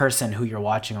the person who you're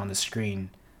watching on the screen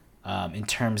in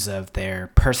terms of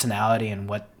their personality and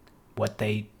what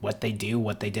they do,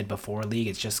 what they did before League.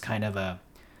 It's just kind of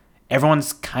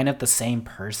everyone's kind of the same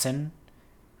person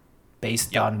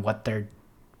based on what they're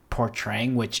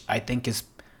portraying, which I think is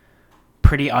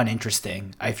pretty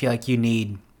uninteresting. I feel like you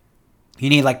need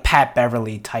like Pat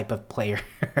Beverly type of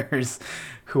players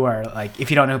who are like,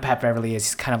 if you don't know who Pat Beverly is,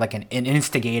 he's kind of like an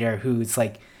instigator who's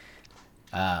like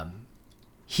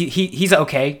he's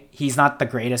okay. He's not the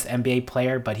greatest NBA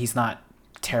player, but he's not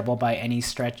terrible by any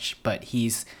stretch, but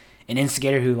he's an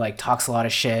instigator who like talks a lot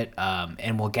of shit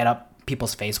and will get up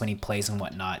people's face when he plays and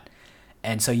whatnot.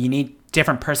 And so you need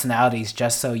different personalities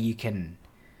just so you can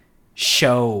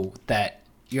show that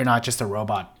you're not just a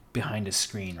robot behind a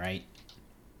screen, right?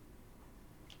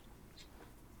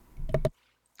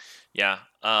 Yeah.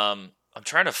 I'm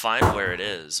trying to find where it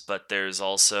is, but there's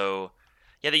also,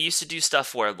 yeah, they used to do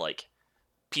stuff where like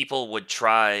people would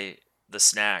try the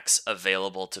snacks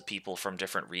available to people from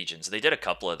different regions. They did a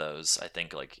couple of those. I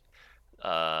think like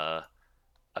uh,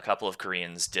 a couple of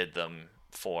Koreans did them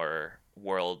for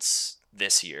Worlds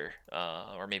this year,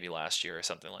 or maybe last year or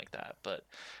something like that. But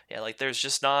yeah, like there's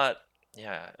just not.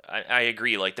 Yeah, I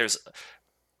agree. Like there's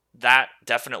that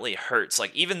definitely hurts.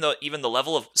 Like even the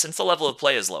level of since the level of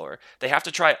play is lower, they have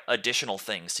to try additional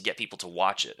things to get people to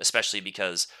watch it, especially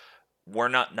because we're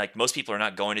not like most people are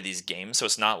not going to these games, so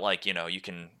it's not like you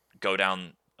can go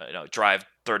down, drive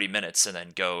 30 minutes and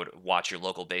then go to watch your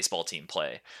local baseball team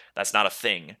play. That's not a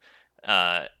thing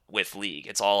with League.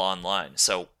 It's all online.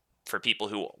 So for people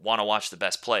who want to watch the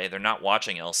best play, they're not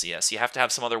watching LCS. You have to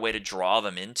have some other way to draw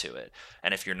them into it.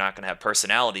 And if you're not going to have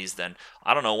personalities, then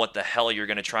I don't know what the hell you're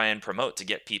going to try and promote to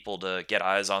get people to get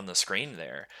eyes on the screen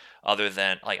there. Other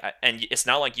than like, and it's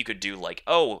not like you could do like,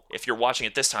 oh, if you're watching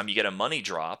it this time, you get a money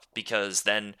drop, because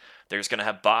then there's going to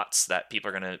have bots that people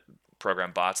are going to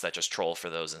program bots that just troll for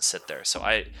those and sit there. So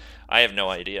I have no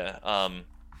idea.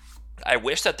 I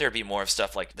wish that there'd be more of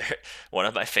stuff like there. One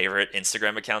of my favorite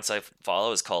Instagram accounts I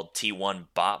follow is called T1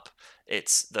 Bop.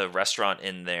 It's the restaurant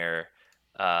in their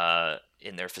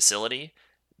facility.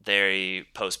 They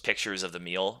post pictures of the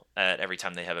meal at every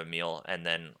time they have a meal, and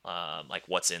then like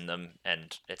what's in them,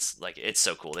 and it's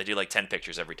so cool. They do like 10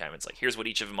 pictures every time. It's like, here's what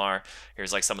each of them are.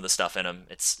 Here's like some of the stuff in them.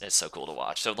 It's so cool to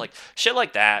watch. So like shit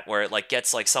like that, where it like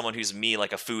gets like someone who's me,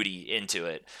 like a foodie, into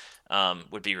it,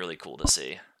 would be really cool to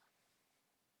see.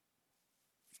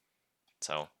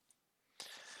 So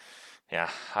yeah,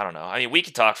 I don't know. I mean, we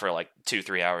could talk for like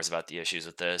 2-3 hours about the issues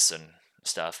with this and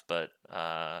stuff, but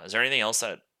is there anything else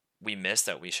that we missed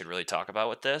that we should really talk about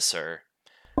with this, or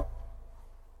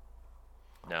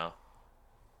no?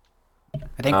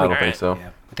 I think I we don't think so. Yeah,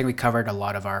 I think we covered a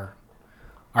lot of our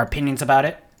opinions about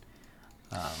it.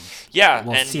 Yeah,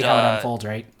 We'll and see how it unfolds,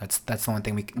 right? That's the one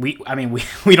thing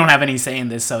we don't have any say in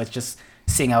this, so it's just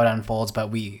seeing how it unfolds.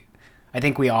 But I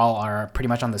think we all are pretty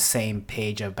much on the same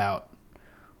page about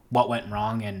what went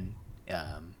wrong, and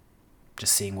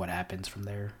just seeing what happens from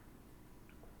there.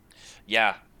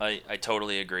 Yeah, I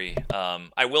totally agree.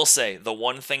 I will say the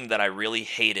one thing that I really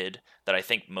hated, that I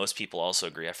think most people also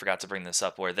agree, I forgot to bring this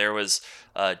up, where there was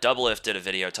Double If did a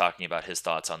video talking about his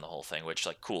thoughts on the whole thing, which,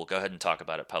 like, cool, go ahead and talk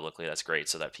about it publicly. That's great,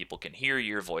 so that people can hear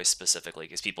your voice specifically,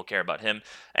 because people care about him,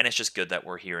 and it's just good that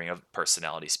we're hearing a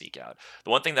personality speak out.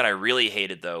 The one thing that I really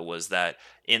hated, though, was that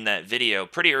in that video,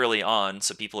 pretty early on,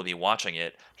 so people would be watching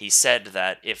it, he said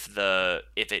that if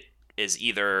it is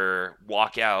either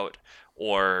Walkout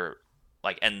or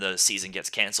like and the season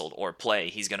gets canceled, or play,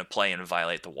 he's going to play and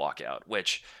violate the Walkout,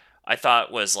 which I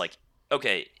thought was like,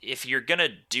 okay, if you're going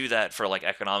to do that for like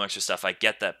economics or stuff, I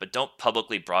get that, but don't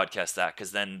publicly broadcast that,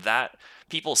 because then that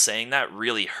people saying that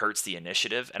really hurts the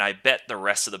initiative. And I bet the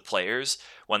rest of the players,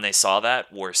 when they saw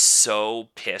that, were so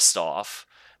pissed off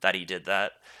that he did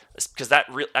that, because that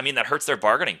hurts their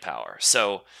bargaining power.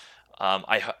 So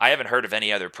I haven't heard of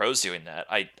any other pros doing that.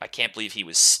 I can't believe he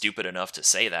was stupid enough to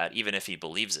say that, even if he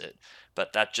believes it.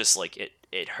 But that just like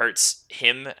it hurts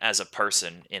him as a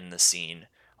person in the scene,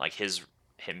 like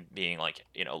him being like,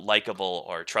 likable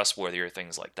or trustworthy or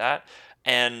things like that.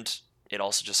 And it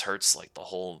also just hurts like the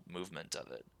whole movement of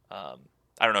it. I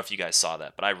don't know if you guys saw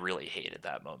that, but I really hated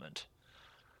that moment.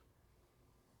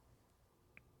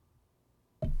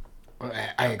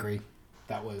 I agree.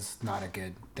 That was not a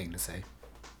good thing to say.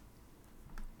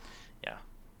 Yeah.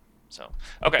 So,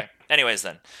 okay. Anyways,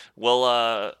 then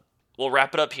we'll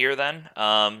wrap it up here then.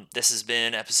 This has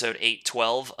been episode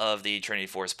 812 of the Trinity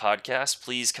Force podcast.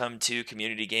 Please come to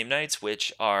community game nights,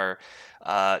 which are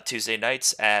Tuesday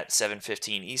nights at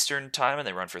 7:15 Eastern time, and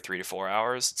they run for 3 to 4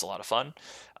 hours. It's a lot of fun.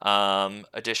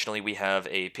 Additionally, we have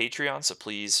a Patreon, so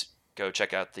please go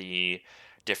check out the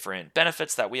different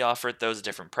benefits that we offer at those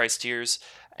different price tiers.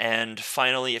 And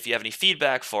finally, if you have any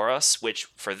feedback for us, which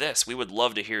for this, we would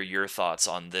love to hear your thoughts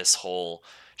on this whole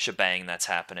shebang that's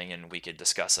happening, and we could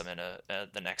discuss them in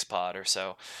the next pod or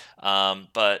so.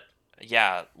 But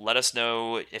yeah, let us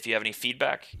know if you have any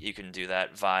feedback. You can do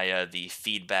that via the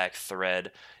feedback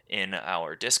thread in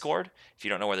our Discord. If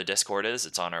you don't know where the Discord is,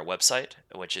 it's on our website,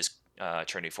 which is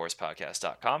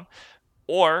trinityforcepodcast.com.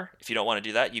 Or if you don't want to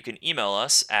do that, you can email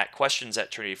us at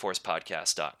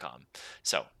questions@trinityforcepodcast.com.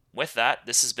 So with that,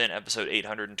 this has been episode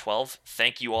 812.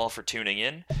 Thank you all for tuning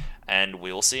in, and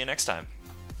we will see you next time.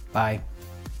 Bye.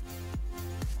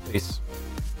 Peace.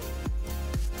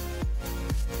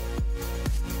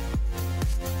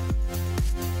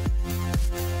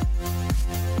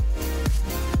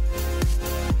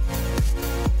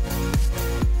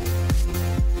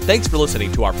 Thanks for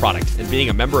listening to our product and being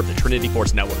a member of the Trinity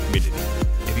Force Network community.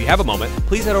 If you have a moment,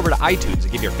 please head over to iTunes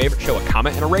and give your favorite show a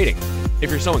comment and a rating. If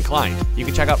you're so inclined, you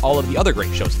can check out all of the other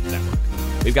great shows in the network.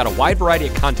 We've got a wide variety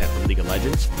of content from League of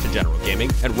Legends to general gaming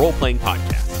and role-playing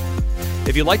podcasts.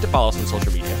 If you'd like to follow us on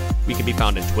social media, we can be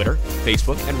found on Twitter,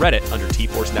 Facebook, and Reddit under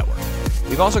T-Force Network.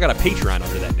 We've also got a Patreon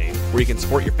under that name where you can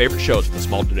support your favorite shows with a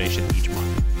small donation each month.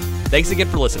 Thanks again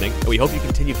for listening, and we hope you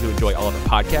continue to enjoy all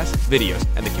of our podcasts, videos,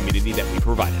 and the community that we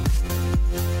provided.